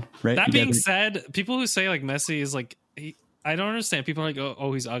off on, right? That being said, people who say like Messi is like, I don't understand. People are like,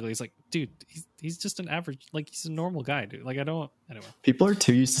 oh, he's ugly. It's like, dude, he's just an average, like he's a normal guy, dude. Like anyway. People are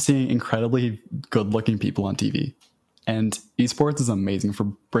too used to seeing incredibly good looking people on TV, and esports is amazing for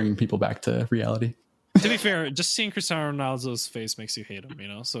bringing people back to reality. To be fair, just seeing Cristiano Ronaldo's face makes you hate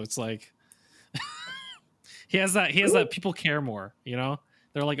him, so it's like he has that people care more,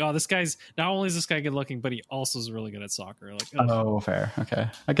 They're like, oh, this guy's not only is this guy good looking, but he also is really good at soccer. Like, oh, fair. Okay.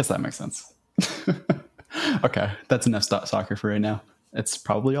 I guess that makes sense. Okay. That's enough soccer for right now. It's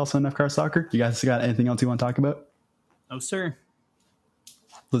probably also enough car soccer. You guys got anything else you want to talk about? No, sir.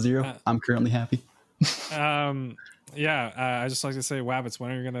 Lazero, I'm currently happy. I just like to say, Wabbits,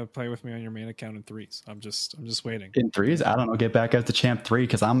 when are you going to play with me on your main account in threes? I'm just waiting. In threes? I don't know. Get back out to Champ 3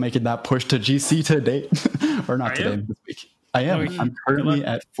 because I'm making that push to GC today. Or not today, this week. I am. I'm currently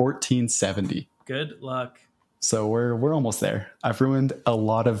at 1470. Good luck. So we're almost there. I've ruined a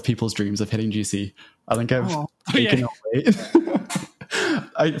lot of people's dreams of hitting GC. I think I've taken away.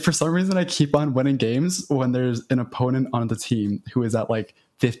 For some reason, I keep on winning games when there's an opponent on the team who is at like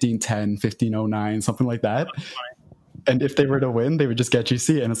 1510, 1509, something like that. And if they were to win, they would just get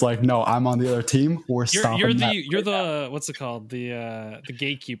GC. And it's like, no, I'm on the other team. We're stopping. You're the what's it called? The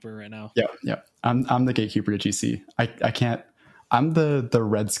gatekeeper right now. Yeah. I'm the gatekeeper to GC. I can't. I'm the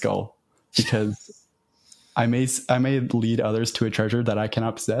Red Skull because I may lead others to a treasure that I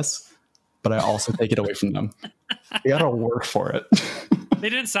cannot possess, but I also take it away from them. They gotta work for it. They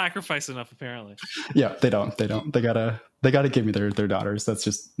didn't sacrifice enough, apparently. Yeah, they don't. They gotta give me their daughters. That's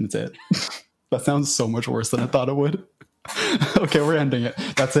it. That sounds so much worse than I thought it would. Okay, we're ending it.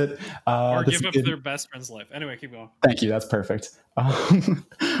 That's it. Or give up their best friend's life. Anyway, keep going. Thank you. That's perfect.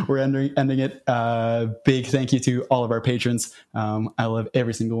 We're ending it. Big thank you to all of our patrons. I love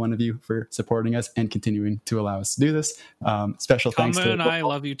every single one of you for supporting us and continuing to allow us to do this. Special thanks to... and I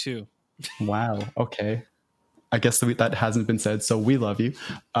love you too. Wow. Okay. I guess that hasn't been said, so we love you.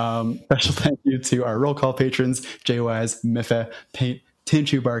 Special thank you to our roll call patrons, JYs, Mifa, Paint,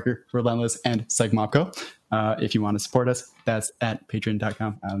 Tim Barker, Relentless, and Segmopco. If you want to support us, that's at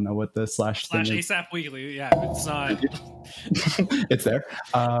patreon.com. I don't know what the slash thing is. ASAP Weekly. Yeah, it's not. It's there.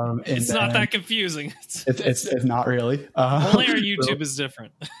 It's not that confusing. It's not really. Only our YouTube is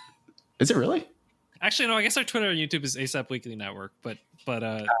different. Is it really? Actually, no. I guess our Twitter and YouTube is ASAP Weekly Network. But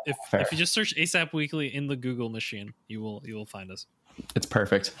if you just search ASAP Weekly in the Google machine, you will find us. It's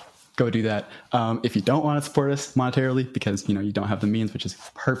perfect. Go do that. If you don't want to support us monetarily because you don't have the means, which is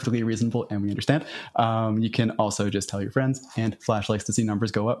perfectly reasonable and we understand, you can also just tell your friends. And Flash likes to see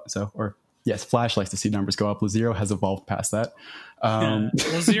numbers go up. Flash likes to see numbers go up. Lazero has evolved past that.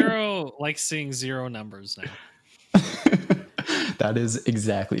 Lazero likes seeing zero numbers now. That is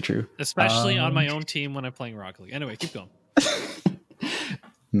exactly true. Especially on my own team when I'm playing Rocket League. Anyway, keep going.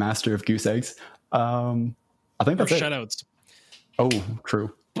 Master of goose eggs. I think that's it. Shutouts. Oh,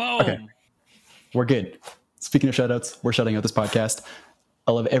 true. Boom. Okay. We're good. Speaking of shutouts, we're shutting out this podcast.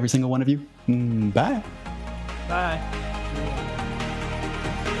 I love every single one of you. Bye. Bye.